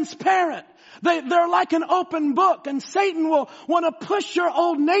 They're transparent. They're like an open book. And Satan will want to push your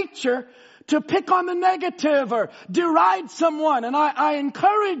old nature to pick on the negative or deride someone. And I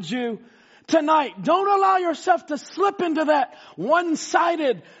encourage you tonight, don't allow yourself to slip into that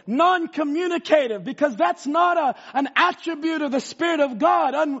one-sided, non-communicative, because that's not an attribute of the Spirit of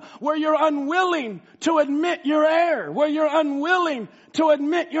God, where you're unwilling to admit your error, where you're unwilling to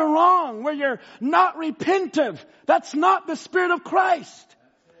admit you're wrong, where you're not repentive. That's not the Spirit of Christ.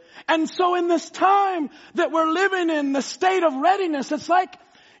 And so in this time that we're living in, the state of readiness, it's like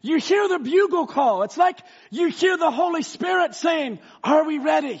you hear the bugle call. It's like you hear the Holy Spirit saying, are we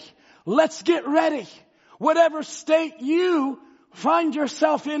ready? Let's get ready. Whatever state you find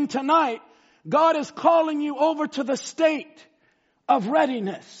yourself in tonight, God is calling you over to the state of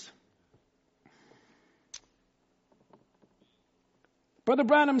readiness. Brother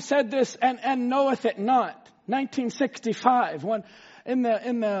Branham said this and knoweth it not. 1965, when in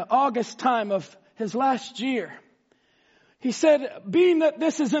the August time of his last year. He said, being that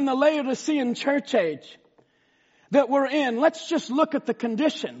this is in the Laodicean church age that we're in, let's just look at the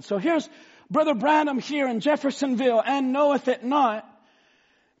conditions. So here's Brother Branham here in Jeffersonville, and knoweth it not,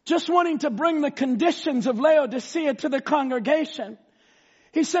 just wanting to bring the conditions of Laodicea to the congregation.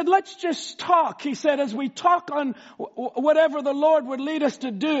 He said, let's just talk. He said, as we talk on whatever the Lord would lead us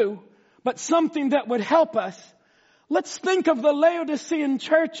to do, but something that would help us, let's think of the Laodicean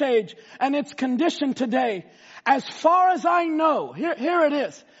church age and its condition today. As far as I know, here it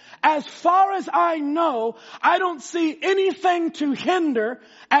is. As far as I know, I don't see anything to hinder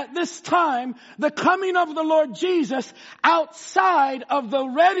at this time the coming of the Lord Jesus outside of the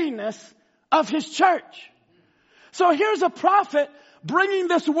readiness of His church. So here's a prophet bringing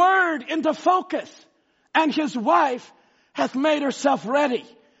this word into focus, and his wife hath made herself ready.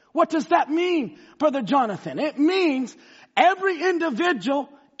 What does that mean, Brother Jonathan? It means every individual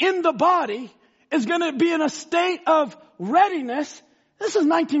in the body is going to be in a state of readiness. This is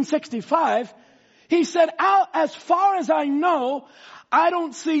 1965. He said, as far as I know, I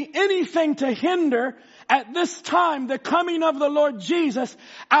don't see anything to hinder at this time the coming of the Lord Jesus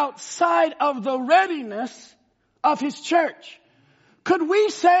outside of the readiness of His church. Could we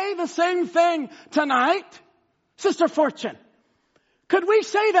say the same thing tonight, Sister Fortune? Could we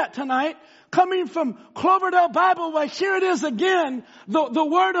say that tonight? Coming from Cloverdale Bible Way, here it is again, the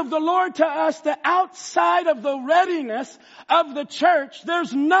word of the Lord to us, that outside of the readiness of the church,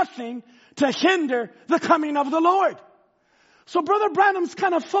 there's nothing to hinder the coming of the Lord. So Brother Branham's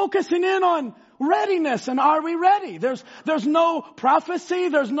kind of focusing in on readiness, and are we ready? There's no prophecy,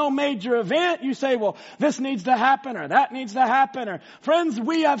 there's no major event. You say, well, this needs to happen or that needs to happen. Or friends,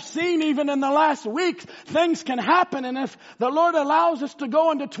 we have seen even in the last week, things can happen. And if the Lord allows us to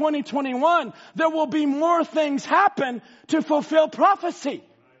go into 2021, there will be more things happen to fulfill prophecy.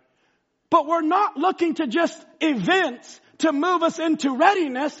 But we're not looking to just events to move us into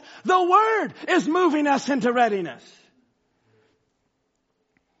readiness. The Word is moving us into readiness.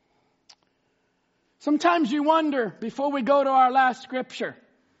 Sometimes you wonder, before we go to our last scripture,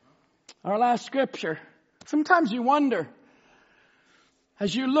 sometimes you wonder,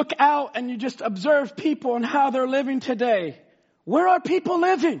 as you look out and you just observe people and how they're living today, where are people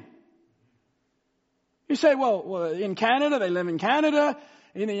living? You say, well, in Canada, they live in Canada,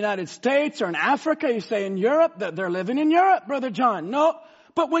 in the United States or in Africa. You say in Europe, that they're living in Europe, Brother John. No,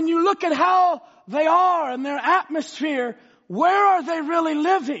 but when you look at how they are and their atmosphere, where are they really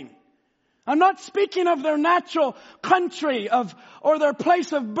living? I'm not speaking of their natural country or their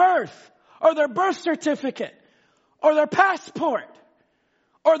place of birth or their birth certificate or their passport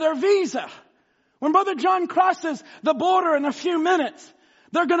or their visa. When Brother John crosses the border in a few minutes,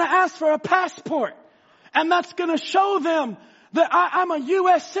 they're going to ask for a passport, and that's going to show them that I'm a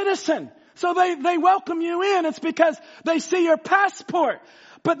U.S. citizen. So they welcome you in. It's because they see your passport.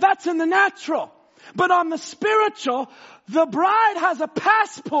 But that's in the natural. But on the spiritual, the bride has a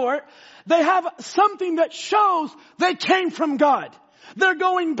passport. They have something that shows they came from God. They're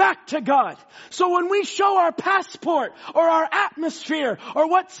going back to God. So when we show our passport or our atmosphere or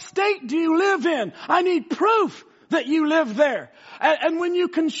what state do you live in, I need proof that you live there. And when you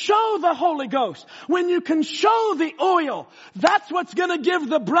can show the Holy Ghost, when you can show the oil, that's what's going to give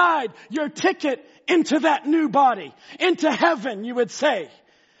the bride your ticket into that new body, into heaven, you would say.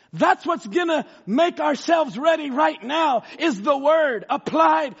 That's what's gonna make ourselves ready right now, is the Word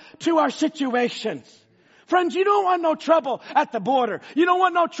applied to our situations. Friends, you don't want no trouble at the border. You don't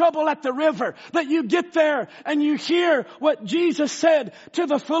want no trouble at the river. That you get there and you hear what Jesus said to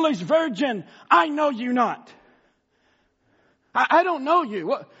the foolish virgin, I know you not. I don't know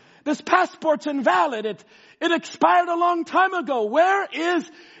you. This passport's invalid. It expired a long time ago. Where is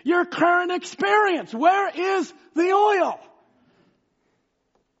your current experience? Where is the oil?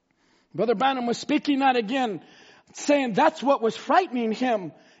 Brother Branham was speaking that again, saying that's what was frightening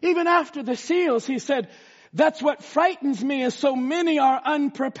him. Even after the seals, he said, that's what frightens me, is so many are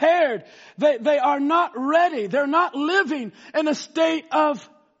unprepared. They are not ready. They're not living in a state of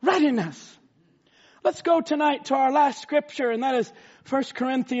readiness. Let's go tonight to our last scripture, and that is 1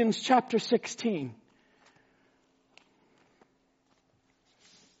 Corinthians chapter 16.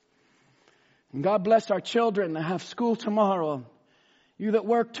 And God bless our children that have school tomorrow. You that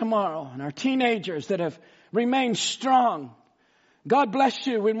work tomorrow. And our teenagers that have remained strong. God bless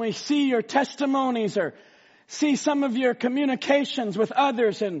you when we see your testimonies or see some of your communications with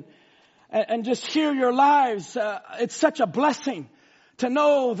others and just hear your lives. It's such a blessing to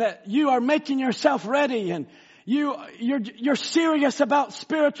know that you are making yourself ready and you're serious about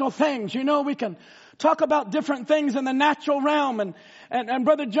spiritual things. You know, we can talk about different things in the natural realm. And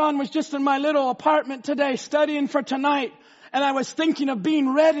Brother John was just in my little apartment today studying for tonight. And I was thinking of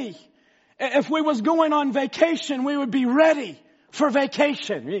being ready. If we was going on vacation, we would be ready for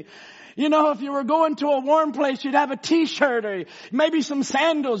vacation. You know, if you were going to a warm place, you'd have a t-shirt or maybe some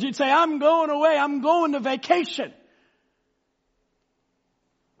sandals. You'd say, I'm going away. I'm going to vacation.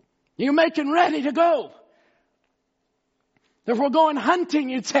 You're making ready to go. If we're going hunting,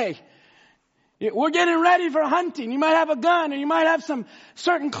 you'd say, we're getting ready for hunting. You might have a gun or you might have some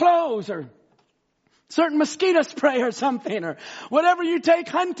certain clothes or certain mosquito spray or something or whatever you take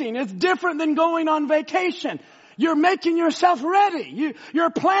hunting. It's different than going on vacation. You're making yourself ready. You're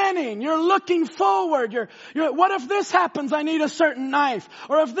planning. You're looking forward. What if this happens? I need a certain knife.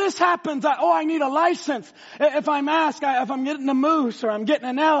 Or if this happens, I need a license. If I'm asked, if I'm getting a moose or I'm getting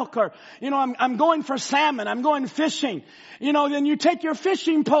an elk or, I'm going for salmon. I'm going fishing. Then you take your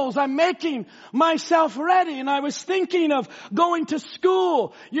fishing poles. I'm making myself ready. And I was thinking of going to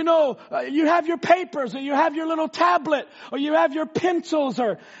school. You have your papers or you have your little tablet or you have your pencils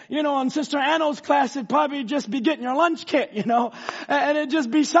or, in Sister Anno's class, it'd probably just be getting your lunch kit, and it'd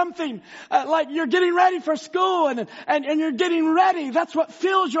just be something like you're getting ready for school and you're getting ready. That's what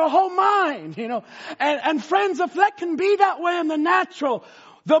fills your whole mind, and friends, if that can be that way in the natural,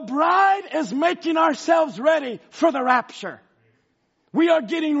 the bride is making ourselves ready for the rapture. We are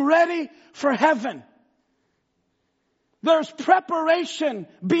getting ready for heaven. There's preparation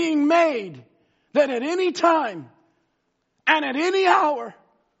being made that at any time and at any hour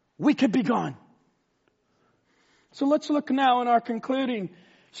we could be gone. So let's look now in our concluding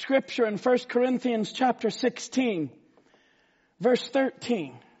scripture in 1 Corinthians chapter 16, verse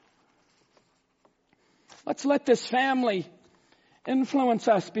 13. Let's let this family influence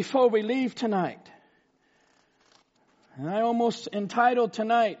us before we leave tonight. And I almost entitled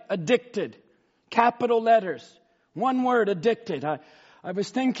tonight, Addicted. Capital letters. One word, addicted. I was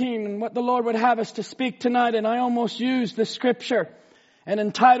thinking what the Lord would have us to speak tonight, and I almost used the scripture and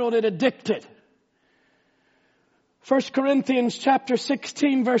entitled it Addicted. 1 Corinthians chapter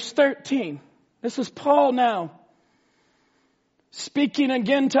 16 verse 13. This is Paul now speaking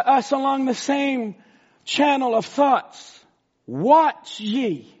again to us along the same channel of thoughts. Watch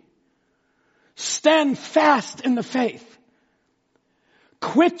ye. Stand fast in the faith.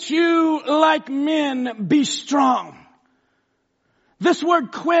 Quit you like men, be strong. This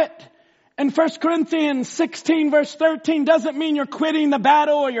word quit in 1 Corinthians 16 verse 13 doesn't mean you're quitting the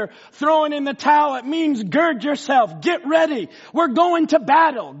battle or you're throwing in the towel. It means gird yourself. Get ready. We're going to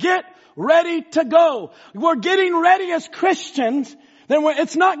battle. Get ready to go. We're getting ready as Christians. Then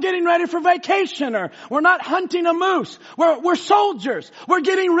it's not getting ready for vacation or we're not hunting a moose. We're soldiers. We're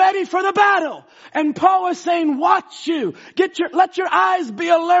getting ready for the battle. And Paul is saying, watch you. Let your eyes be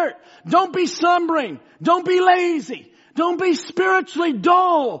alert. Don't be slumbering. Don't be lazy. Don't be spiritually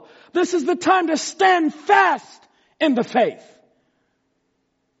dull. This is the time to stand fast in the faith.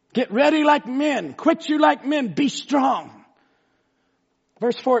 Get ready like men. Quit you like men. Be strong.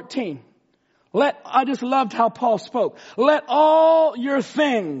 Verse 14. I just loved how Paul spoke. Let all your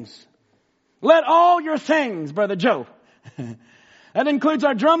things, Brother Joe. That includes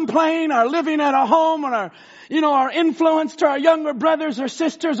our drum playing, our living at a home, and our influence to our younger brothers or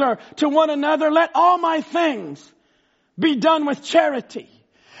sisters or to one another. Let all my things be done with charity.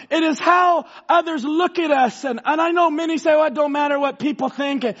 It is how others look at us. And I know many say, it don't matter what people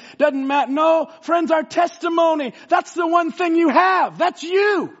think. It doesn't matter. No, friends, our testimony, that's the one thing you have. That's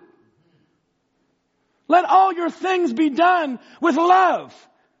you. Let all your things be done with love.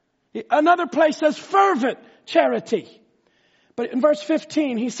 Another place says fervent charity. But in verse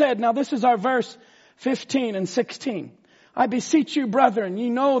 15, he said, now this is our verse 15 and 16. I beseech you, brethren, ye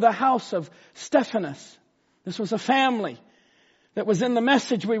know the house of Stephanas. This was a family that was in the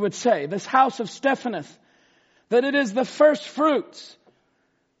message, we would say. This house of Stephanas. That it is the first fruits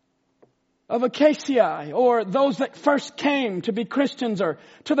of Acacia, or those that first came to be Christians, or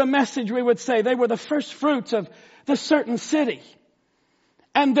to the message, we would say. They were the first fruits of the certain city.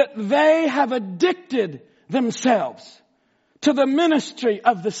 And that they have addicted themselves to the ministry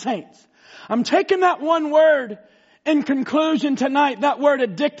of the saints. I'm taking that one word in conclusion tonight, that word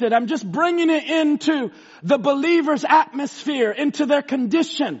addicted. I'm just bringing it into the believer's atmosphere, into their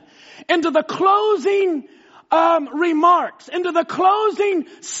condition, into the closing remarks, into the closing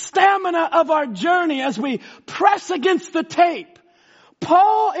stamina of our journey as we press against the tape,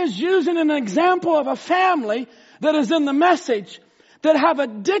 Paul is using an example of a family that is in the message that have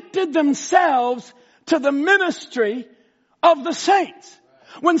addicted themselves to the ministry of the saints.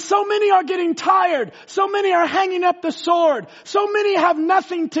 When so many are getting tired, so many are hanging up the sword, so many have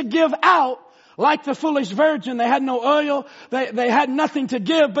nothing to give out, like the foolish virgin. They had no oil, they had nothing to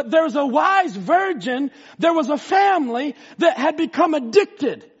give, but there was a wise virgin, there was a family that had become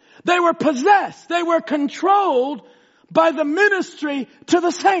addicted. They were possessed, they were controlled by the ministry to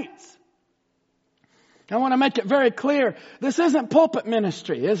the saints. I want to make it very clear, this isn't pulpit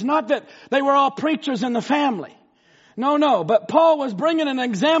ministry. It's not that they were all preachers in the family. No, but Paul was bringing an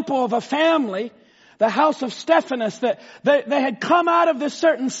example of a family, the house of Stephanus, that they had come out of this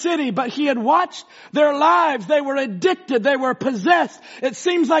certain city, but he had watched their lives. They were addicted. They were possessed. It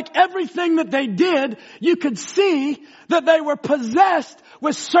seems like everything that they did, you could see that they were possessed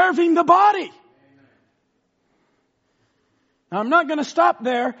with serving the body. Now, I'm not going to stop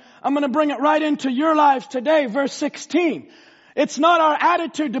there. I'm going to bring it right into your lives today, verse 16. It's not our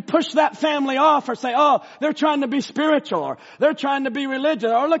attitude to push that family off or say, oh, they're trying to be spiritual or they're trying to be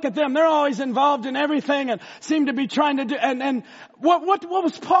religious or look at them. They're always involved in everything and seem to be trying to do. And what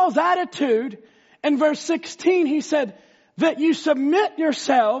was Paul's attitude? In verse 16, he said that you submit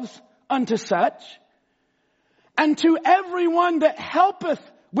yourselves unto such and to everyone that helpeth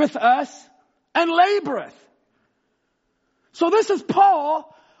with us and laboreth. So this is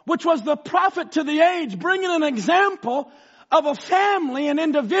Paul, which was the prophet to the age, bringing an example of a family and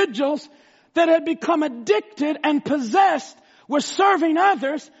individuals that had become addicted and possessed with serving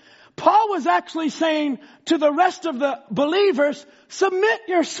others. Paul was actually saying to the rest of the believers, submit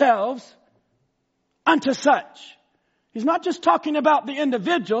yourselves unto such. He's not just talking about the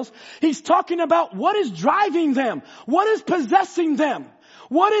individuals. He's talking about what is driving them. What is possessing them?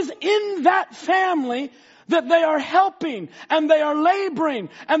 What is in that family that they are helping and they are laboring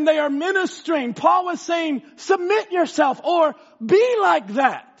and they are ministering? Paul was saying, submit yourself or be like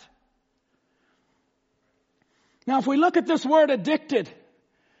that. Now, if we look at this word addicted,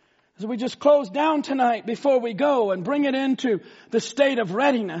 as we just close down tonight before we go and bring it into the state of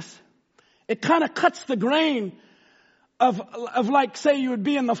readiness, it kind of cuts the grain of like, say you would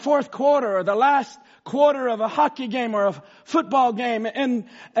be in the fourth quarter or the last quarter of a hockey game or a football game. And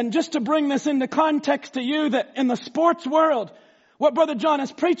just to bring this into context to you, that in the sports world, what Brother John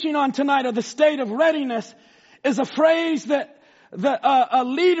is preaching on tonight of the state of readiness is a phrase that a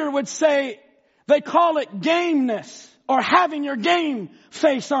leader would say. They call it gameness or having your game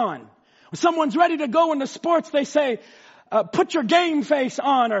face on. When someone's ready to go into sports, they say, put your game face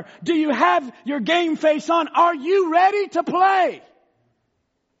on, or do you have your game face on? Are you ready to play?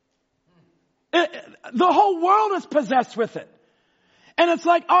 The whole world is possessed with it. And it's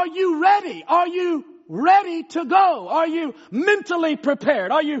like, are you ready? Are you ready to go? Are you mentally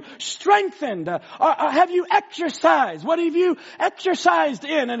prepared? Are you strengthened? Have you exercised? What have you exercised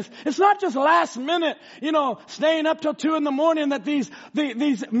in? And it's not just last minute, staying up till 2 a.m. that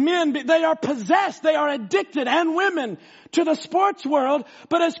these men, they are possessed, they are addicted, and women, to the sports world.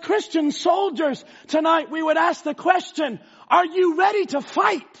 But as Christian soldiers tonight, we would ask the question, are you ready to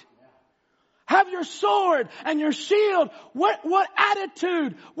fight? Have your sword and your shield. What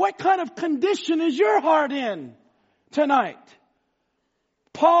attitude, what kind of condition is your heart in tonight?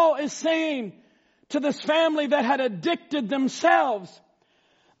 Paul is saying to this family that had addicted themselves,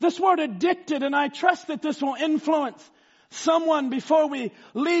 this word addicted, and I trust that this will influence someone before we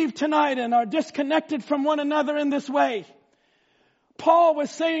leave tonight and are disconnected from one another in this way. Paul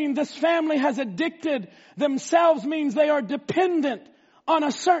was saying this family has addicted themselves means they are dependent on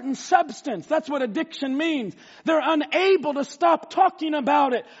a certain substance. That's what addiction means. They're unable to stop talking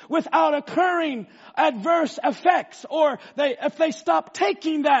about it without occurring adverse effects. Or if they stop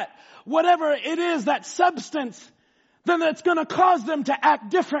taking that, whatever it is, that substance, then it's going to cause them to act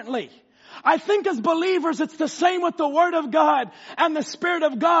differently. I think as believers, it's the same with the Word of God and the Spirit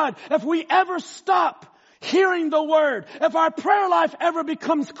of God. If we ever stop hearing the Word, if our prayer life ever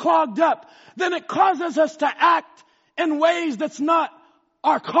becomes clogged up, then it causes us to act in ways that's not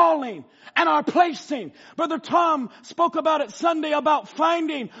our calling and our placing. Brother Tom spoke about it Sunday about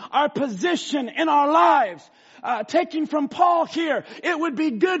finding our position in our lives. Taking from Paul here, it would be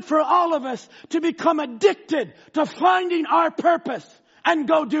good for all of us to become addicted to finding our purpose and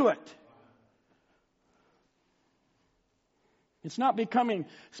go do it. It's not becoming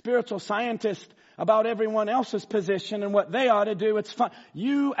spiritual scientists about everyone else's position and what they ought to do. It's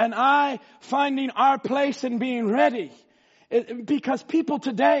you and I finding our place and being ready Because people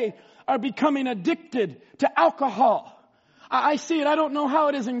today are becoming addicted to alcohol. I see it. I don't know how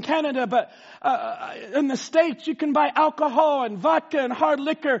it is in Canada, but in the States you can buy alcohol and vodka and hard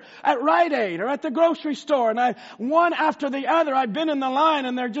liquor at Rite Aid or at the grocery store. And one after the other, I've been in the line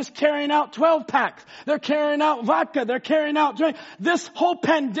and they're just carrying out 12 packs. They're carrying out vodka. They're carrying out drink. This whole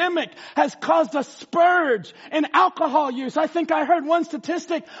pandemic has caused a spurge in alcohol use. I think I heard one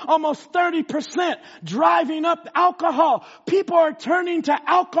statistic, almost 30% driving up alcohol. People are turning to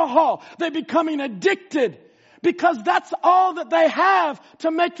alcohol. They're becoming addicted. Because that's all that they have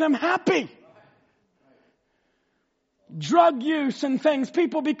to make them happy. Drug use and things.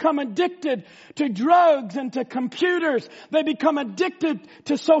 People become addicted to drugs and to computers. They become addicted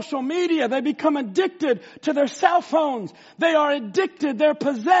to social media. They become addicted to their cell phones. They are addicted. They're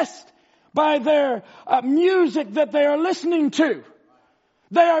possessed by their music that they are listening to.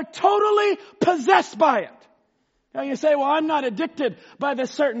 They are totally possessed by it. Now you say, well, I'm not addicted by this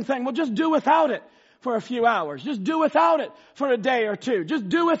certain thing. Well, just do without it for a few hours. Just do without it for a day or two. Just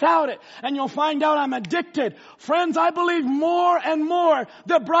do without it and you'll find out I'm addicted. Friends, I believe more and more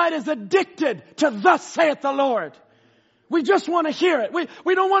the bride is addicted to thus saith the Lord. We just want to hear it.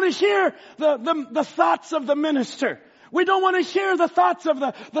 We don't want to hear the thoughts of the minister. We don't want to hear the thoughts of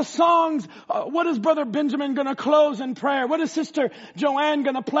the songs. What is Brother Benjamin going to close in prayer? What is Sister Joanne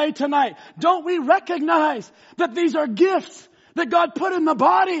going to play tonight? Don't we recognize that these are gifts that God put in the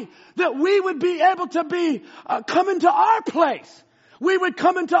body, that we would be able to come into our place. We would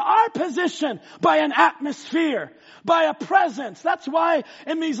come into our position by an atmosphere, by a presence. That's why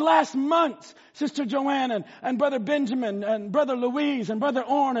in these last months, Sister Joanne and Brother Benjamin and Brother Louise and Brother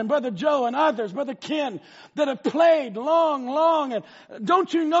Orrin and Brother Joe and others, Brother Ken, that have played long. And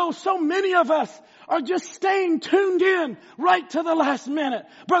don't you know, so many of us are just staying tuned in right to the last minute.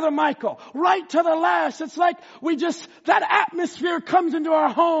 Brother Michael, right to the last. It's like that atmosphere comes into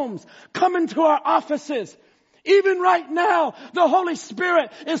our homes, come into our offices. Even right now, the Holy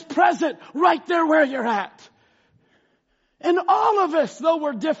Spirit is present right there where you're at. And all of us, though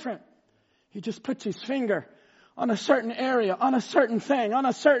we're different, He just puts His finger on a certain area, on a certain thing, on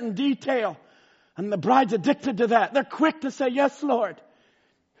a certain detail. And the bride's addicted to that. They're quick to say, yes, Lord.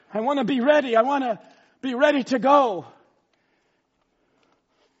 I want to be ready. I want to be ready to go.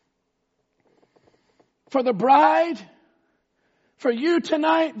 For the bride, for you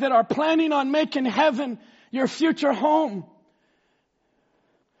tonight that are planning on making heaven your future home,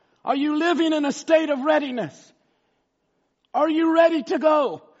 are you living in a state of readiness? Are you ready to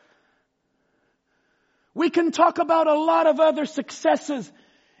go? We can talk about a lot of other successes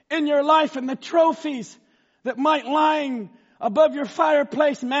in your life and the trophies that might lying above your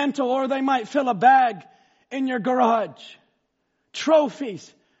fireplace mantle, or they might fill a bag in your garage. Trophies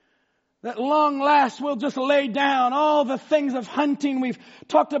that long last will just lay down. All the things of hunting. We've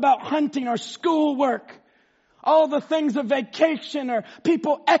talked about hunting or schoolwork. All the things of vacation, or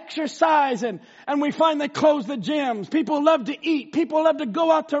people exercise and we find they close the gyms. People love to eat. People love to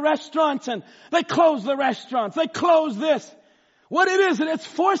go out to restaurants and they close the restaurants. They close this. What it is, it's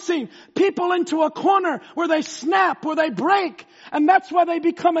forcing people into a corner where they snap, where they break. And that's why they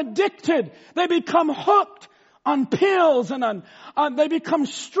become addicted. They become hooked on pills and they become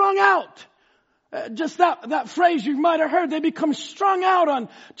strung out. Just that phrase you might have heard, they become strung out on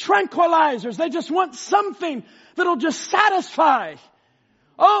tranquilizers. They just want something that'll just satisfy.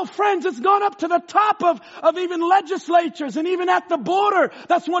 Oh, friends, it's gone up to the top of even legislatures and even at the border.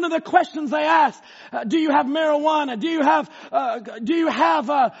 That's one of the questions they ask. Do you have marijuana? Do you have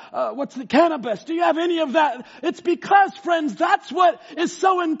what's the cannabis? Do you have any of that? It's because, friends, that's what is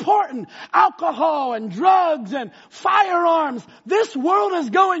so important. Alcohol and drugs and firearms. This world is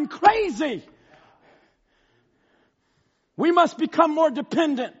going crazy. We must become more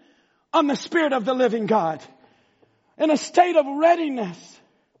dependent on the Spirit of the living God. In a state of readiness.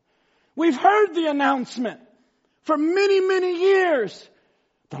 We've heard the announcement for many, many years.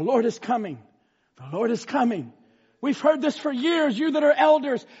 The Lord is coming. The Lord is coming. We've heard this for years. You that are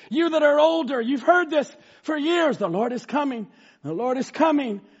elders, you that are older, you've heard this for years. The Lord is coming. The Lord is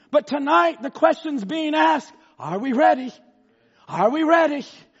coming. But tonight the question's being asked, are we ready? Are we ready?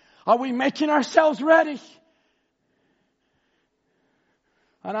 Are we making ourselves ready?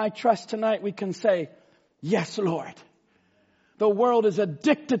 And I trust tonight we can say, yes, Lord. The world is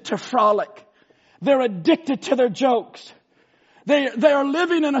addicted to frolic. They're addicted to their jokes. They are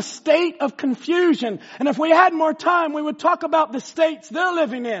living in a state of confusion. And if we had more time, we would talk about the states they're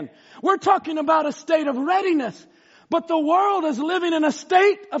living in. We're talking about a state of readiness. But the world is living in a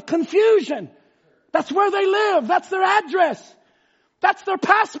state of confusion. That's where they live. That's their address. That's their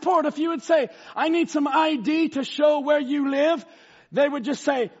passport. If you would say, I need some ID to show where you live, they would just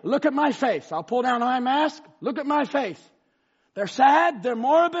say, look at my face. I'll pull down my mask. Look at my face. They're sad. They're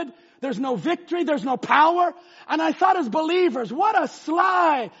morbid. There's no victory. There's no power. And I thought as believers, what a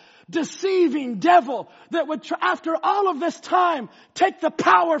sly, deceiving devil that would, after all of this time, take the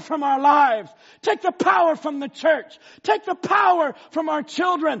power from our lives, take the power from the church, take the power from our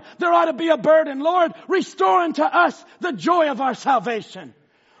children. There ought to be a burden. Lord, restore unto us the joy of our salvation.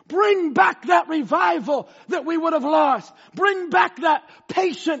 Bring back that revival that we would have lost. Bring back that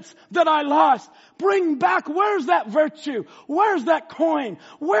patience that I lost. Bring back, where's that virtue? Where's that coin?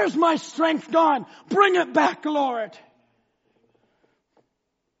 Where's my strength gone? Bring it back, Lord.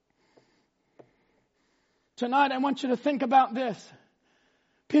 Tonight I want you to think about this.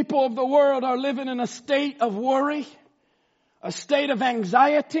 People of the world are living in a state of worry, a state of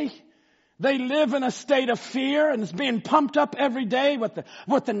anxiety. They live in a state of fear, and it's being pumped up every day with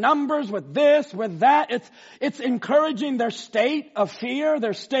the numbers, with this, with that. It's encouraging their state of fear,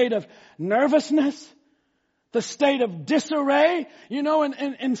 their state of nervousness, the state of disarray. You know, and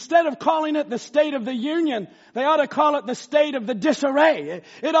instead of calling it the state of the union, they ought to call it the state of the disarray.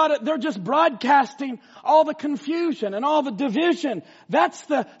 They're just broadcasting all the confusion and all the division. That's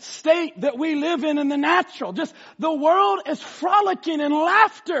the state that we live in the natural. Just the world is frolicking in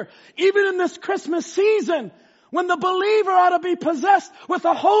laughter, even in this Christmas season, when the believer ought to be possessed with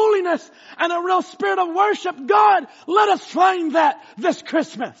a holiness and a real spirit of worship. God, let us find that this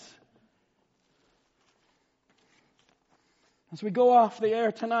Christmas. As we go off the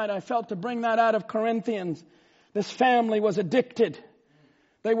air tonight, I felt to bring that out of Corinthians. This family was addicted.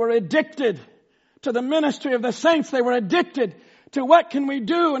 They were addicted to the ministry of the saints. They were addicted to what can we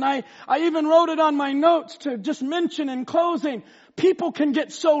do. And I even wrote it on my notes to just mention in closing, people can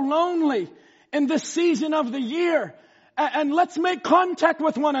get so lonely in this season of the year. And let's make contact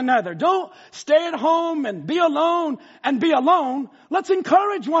with one another. Don't stay at home and be alone and be alone. Let's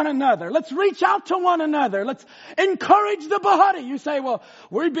encourage one another. Let's reach out to one another. Let's encourage the body. You say, well,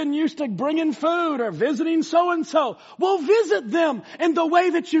 we've been used to bringing food or visiting so-and-so. Well, visit them in the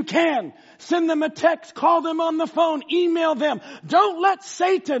way that you can. Send them a text, call them on the phone, email them. Don't let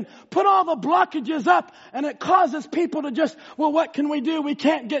Satan put all the blockages up, and it causes people to just, well, what can we do? We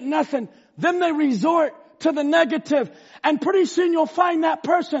can't get nothing. Then they resort to the negative, and pretty soon you'll find that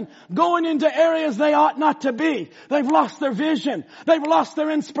person going into areas they ought not to be. They've lost their vision. They've lost their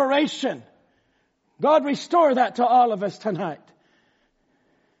inspiration. God, restore that to all of us tonight.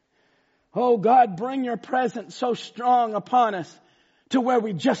 Oh God, bring your presence so strong upon us to where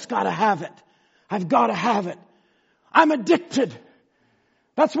we just got to have it. I've got to have it. I'm addicted.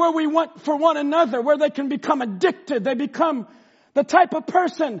 That's where we want for one another, where they can become addicted. They become the type of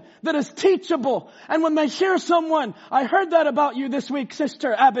person that is teachable. And when they hear someone, I heard that about you this week,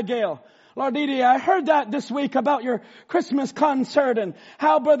 Sister Abigail. Lord Edie, I heard that this week about your Christmas concert and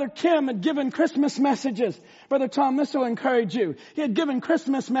how Brother Kim had given Christmas messages. Brother Tom, this will encourage you. He had given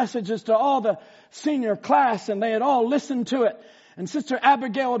Christmas messages to all the senior class, and they had all listened to it. And Sister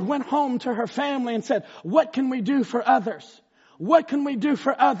Abigail had went home to her family and said, what can we do for others? What can we do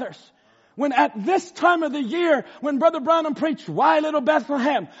for others? When at this time of the year, when Brother Branham preached, why little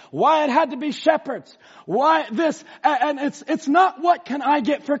Bethlehem? Why it had to be shepherds? Why this? And it's not what can I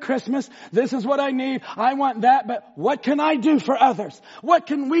get for Christmas? This is what I need. I want that. But what can I do for others? What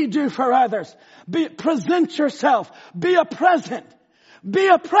can we do for others? Present yourself. Be a present. Be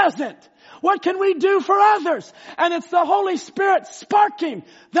a present. What can we do for others? And it's the Holy Spirit sparking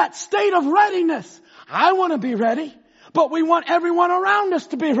that state of readiness. I want to be ready. But we want everyone around us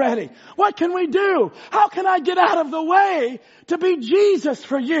to be ready. What can we do? How can I get out of the way to be Jesus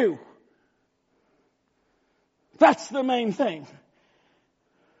for you? That's the main thing.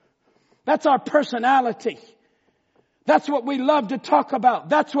 That's our personality. That's what we love to talk about.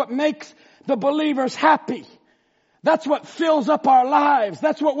 That's what makes the believers happy. That's what fills up our lives.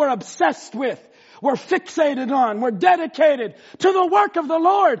 That's what we're obsessed with. We're fixated on. We're dedicated to the work of the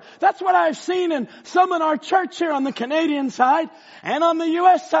Lord. That's what I've seen in some in our church here on the Canadian side and on the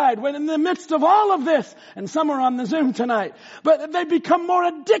U.S. side, when in the midst of all of this, and some are on the Zoom tonight, but they become more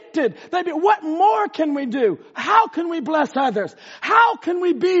addicted. What more can we do? How can we bless others? How can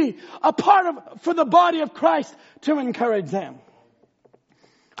we be a part of, for the body of Christ to encourage them?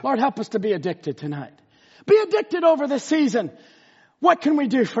 Lord, help us to be addicted tonight. Be addicted over this season. What can we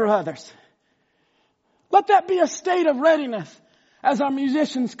do for others? Let that be a state of readiness as our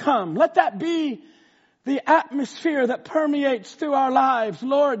musicians come. Let that be the atmosphere that permeates through our lives.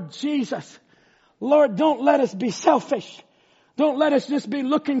 Lord Jesus, Lord, don't let us be selfish. Don't let us just be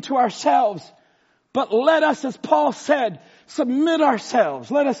looking to ourselves. But let us, as Paul said, submit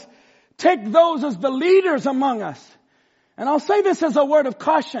ourselves. Let us take those as the leaders among us. And I'll say this as a word of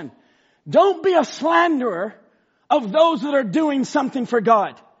caution. Don't be a slanderer of those that are doing something for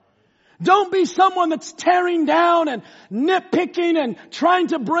God. Don't be someone that's tearing down and nitpicking and trying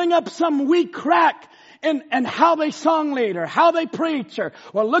to bring up some weak crack in how they song lead or how they preach or,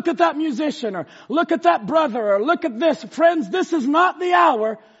 well, look at that musician or look at that brother or look at this. Friends, this is not the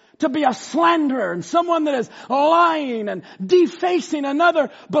hour to be a slanderer and someone that is lying and defacing another.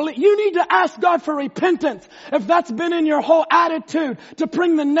 You need to ask God for repentance if that's been in your whole attitude, to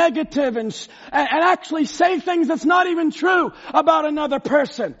bring the negative and actually say things that's not even true about another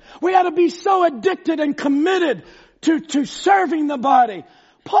person. We ought to be so addicted and committed to serving the body.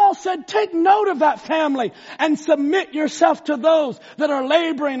 Paul said, take note of that family and submit yourself to those that are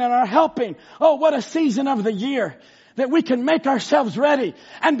laboring and are helping. Oh, what a season of the year that we can make ourselves ready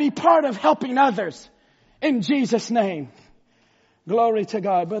and be part of helping others in Jesus' name. Glory to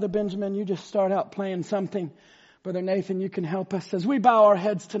God. Brother Benjamin, you just start out playing something. Brother Nathan, you can help us as we bow our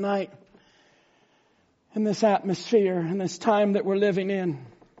heads tonight in this atmosphere, in this time that we're living in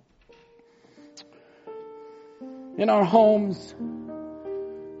our homes,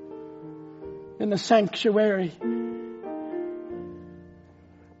 in the sanctuary,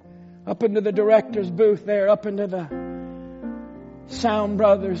 up into the director's booth there, up into the sound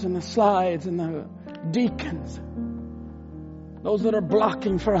brothers and the slides and the deacons, those that are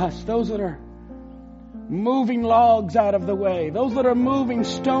blocking for us, those that are moving logs out of the way, those that are moving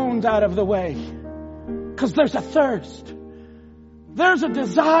stones out of the way, because there's a thirst, there's a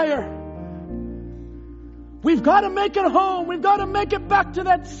desire. We've got to make it home. We've got to make it back to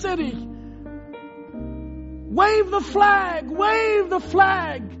that city. Wave the flag, wave the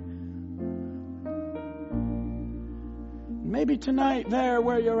flag. Maybe tonight there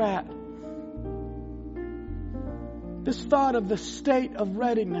where you're at, this thought of the state of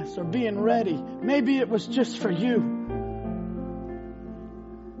readiness or being ready, maybe it was just for you.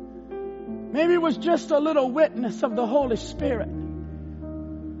 Maybe it was just a little witness of the Holy Spirit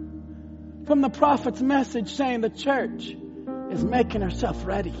from the prophet's message saying the church is making herself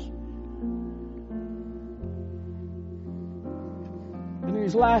ready. In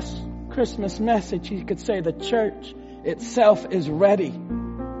his last Christmas message, he could say the church itself is ready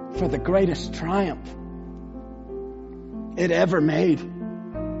for the greatest triumph it ever made.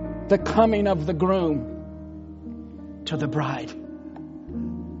 The coming of the groom to the bride.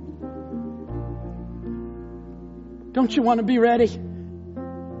 Don't you want to be ready?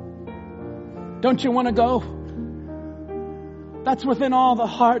 Don't you want to go? That's within all the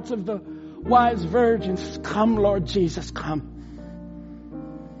hearts of the wise virgins. Come, Lord Jesus, come.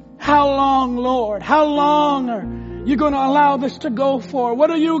 How long, Lord? How long are you going to allow this to go for?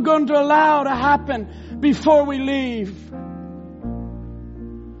 What are you going to allow to happen before we leave?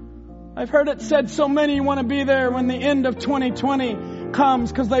 I've heard it said so many want to be there when the end of 2020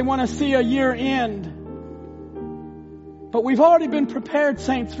 comes because they want to see a year end. But we've already been prepared,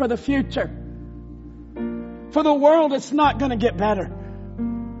 saints, for the future. For the world, it's not going to get better.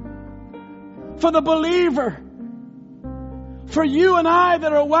 For the believer, for you and I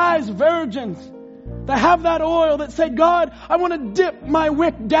that are wise virgins, that have that oil, that say, God, I want to dip my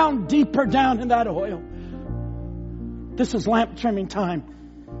wick down deeper down in that oil. This is lamp trimming time.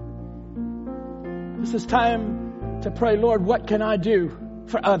 This is time to pray, Lord, what can I do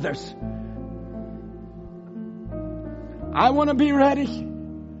for others? I want to be ready,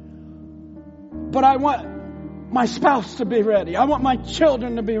 but I want my spouse to be ready. I want my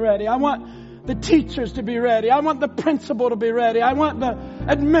children to be ready. I want the teachers to be ready. I want the principal to be ready. I want the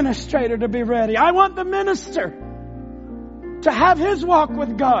administrator to be ready. I want the minister to have his walk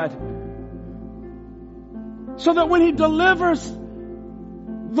with God, so that when he delivers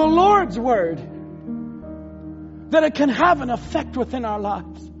the Lord's word, that it can have an effect within our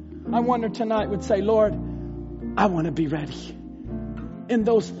lives. I wonder tonight would say, Lord, I want to be ready in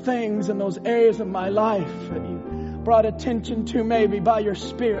those things, in those areas of my life that you brought attention to maybe by your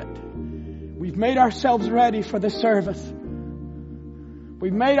Spirit. We've made ourselves ready for the service.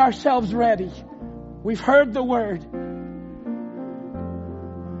 We've made ourselves ready. We've heard the word.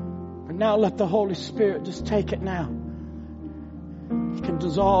 And now let the Holy Spirit just take it now. He can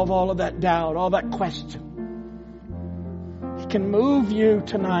dissolve all of that doubt, all that question. He can move you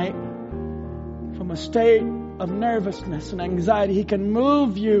tonight from a state of nervousness and anxiety. He can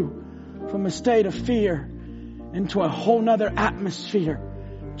move you from a state of fear into a whole nother atmosphere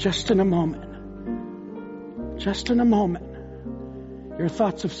just in a moment. Just in a moment. Your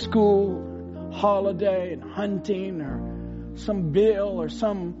thoughts of school, holiday, and hunting, or some bill, or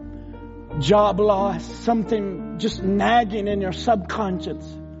some job loss, something just nagging in your subconscious.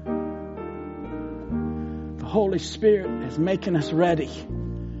 The Holy Spirit is making us ready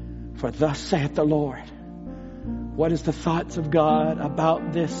for thus saith the Lord. What is the thoughts of God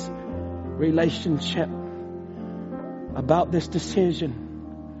about this relationship, about this decision?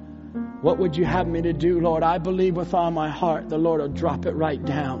 What would you have me to do, Lord? I believe with all my heart the Lord will drop it right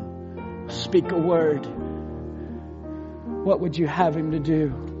down. Speak a word. What would you have him to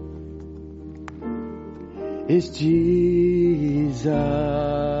do? Is Jesus,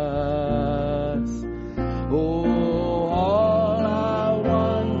 oh, all I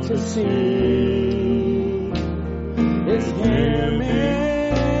want to see is him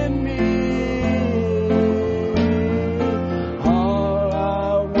in me. All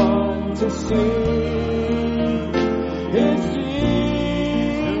I want to see is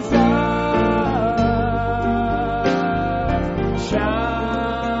Jesus shining.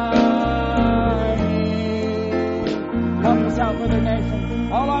 Help us out, Brother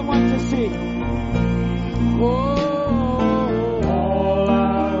Nathan. All I want to see. Oh.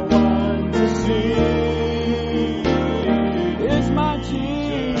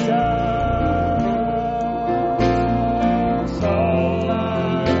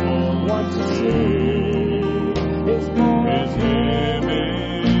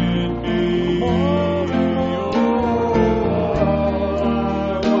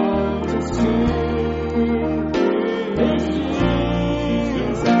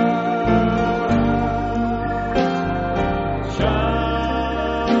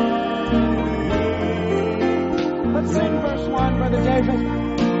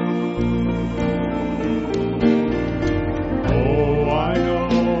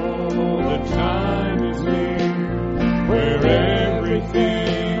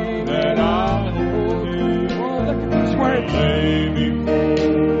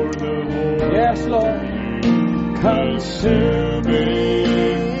 Consuming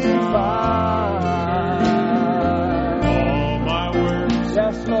fire. All my works,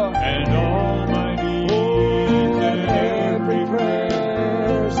 yes, Lord, and all my needs, and every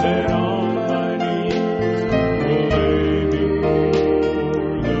prayer said on my knees will lay before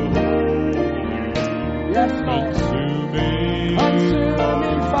the Holy. Yes, Lord.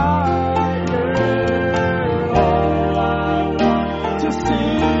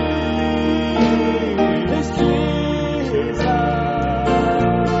 Consuming fire.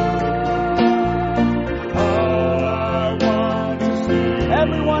 All I want to see.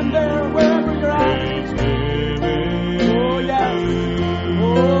 Everyone there, wherever you're at. Oh, yes.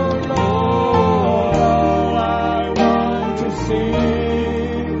 Oh, Lord, all I want to see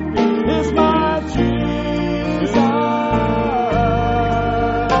is my Jesus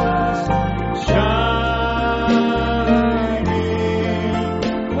shining.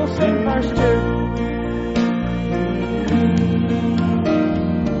 We'll sing verse 2.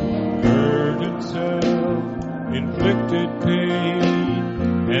 Hurt himself, inflicted pain,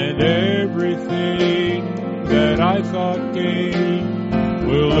 and everything that I thought gain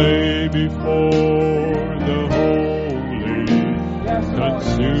will lay before the holy,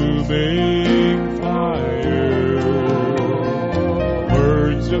 consuming fire.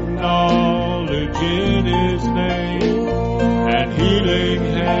 Words of knowledge in his name, and healing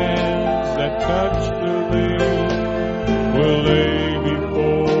hands that touch the lame will lay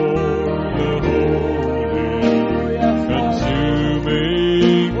before the holy,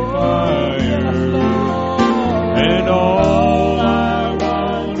 consuming fire. And all I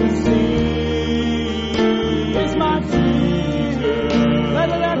want to see is my Jesus. Let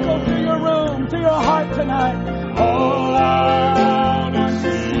it echo through your room, through your heart tonight. All I want to see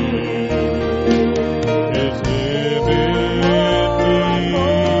is him in me. Oh,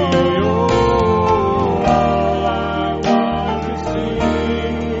 all I want to see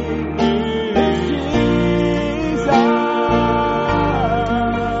is Jesus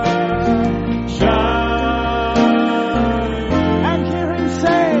shine, and hear him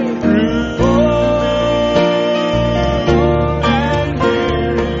say, through, and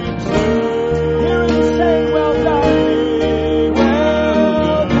hear him say, well done,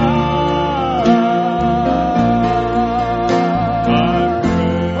 well done.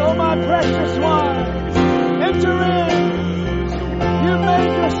 Oh, my precious one, enter in. You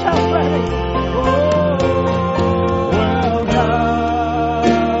made yourself ready. Oh, well done.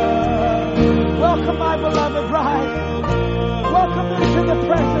 Welcome, my beloved bride. Welcome into the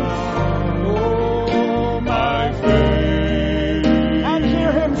presence. Oh, my friend. And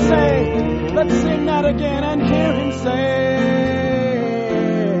hear him say, let's sing that again, and hear him say,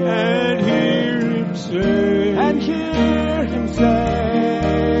 and hear him say, and hear him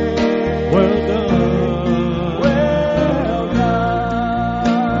say, Well done.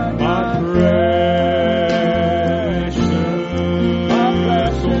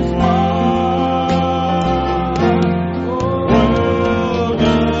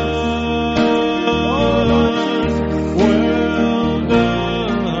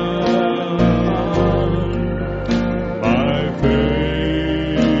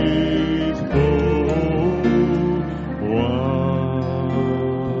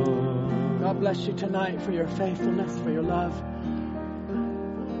 Tonight for your faithfulness, for your love.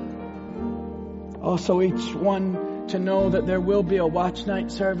 Also, each one to know that there will be a watch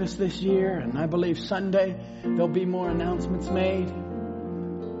night service this year, and I believe Sunday there'll be more announcements made.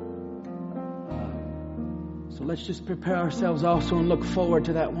 So let's just prepare ourselves also and look forward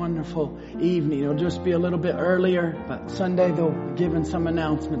to that wonderful evening. It'll just be a little bit earlier, but Sunday they'll be giving some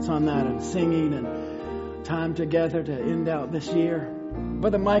announcements on that and singing and time together to end out this year.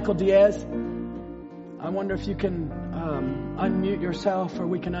 Brother Michael Diaz, I wonder if you can unmute yourself, or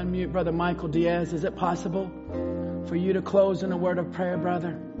we can unmute Brother Michael Diaz. Is it possible for you to close in a word of prayer,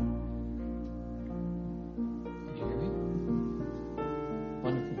 brother? Can you hear me?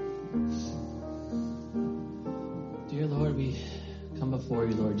 Wonderful. Dear Lord, we come before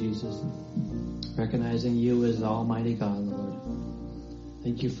you, Lord Jesus, recognizing you as the Almighty God, Lord.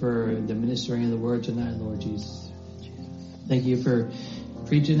 Thank you for the ministering of the word tonight, Lord Jesus. Thank you for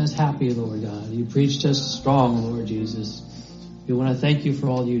preaching us happy, Lord God. You preached us strong, Lord Jesus. We want to thank you for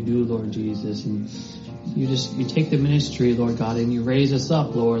all you do, Lord Jesus. And you take the ministry, Lord God, and you raise us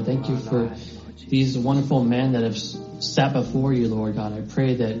up, Lord. Thank you for these wonderful men that have sat before you, Lord God. I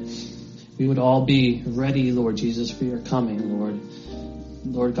pray that we would all be ready, Lord Jesus, for your coming, Lord.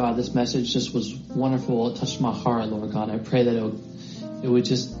 Lord God, this message just was wonderful. It touched my heart, Lord God. I pray that it would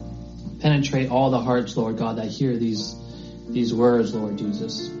just penetrate all the hearts, Lord God, that hear these words, Lord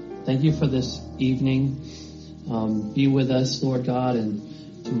Jesus. Thank you for this evening. Be with us, Lord God, and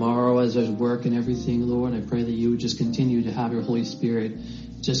tomorrow as there's work and everything, Lord, I pray that you would just continue to have your Holy Spirit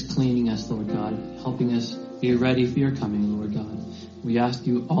just cleaning us, Lord God, helping us be ready for your coming, Lord God. We ask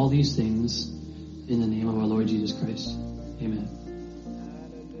you all these things in the name of our Lord Jesus Christ. Amen.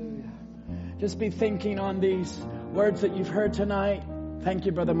 Hallelujah. Just be thinking on these words that you've heard tonight. Thank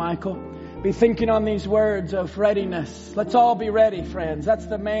you, Brother Michael. Be thinking on these words of readiness. Let's all be ready, friends. That's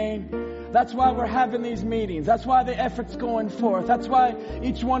why we're having these meetings. That's why the effort's going forth. That's why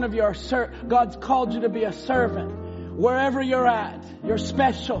each one of you are, God's called you to be a servant. Wherever you're at, you're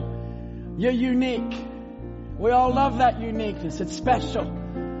special. You're unique. We all love that uniqueness. It's special.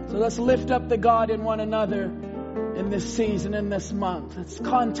 So let's lift up the God in one another in this season, in this month. Let's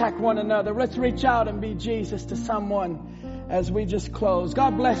contact one another. Let's reach out and be Jesus to someone as we just close.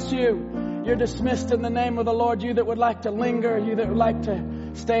 God bless you. You're dismissed in the name of the Lord. You that would like to linger, you that would like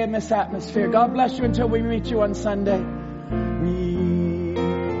to stay in this atmosphere. God bless you until we meet you on Sunday.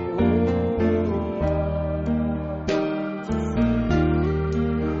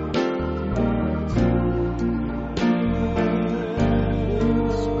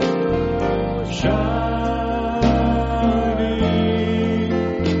 Shine.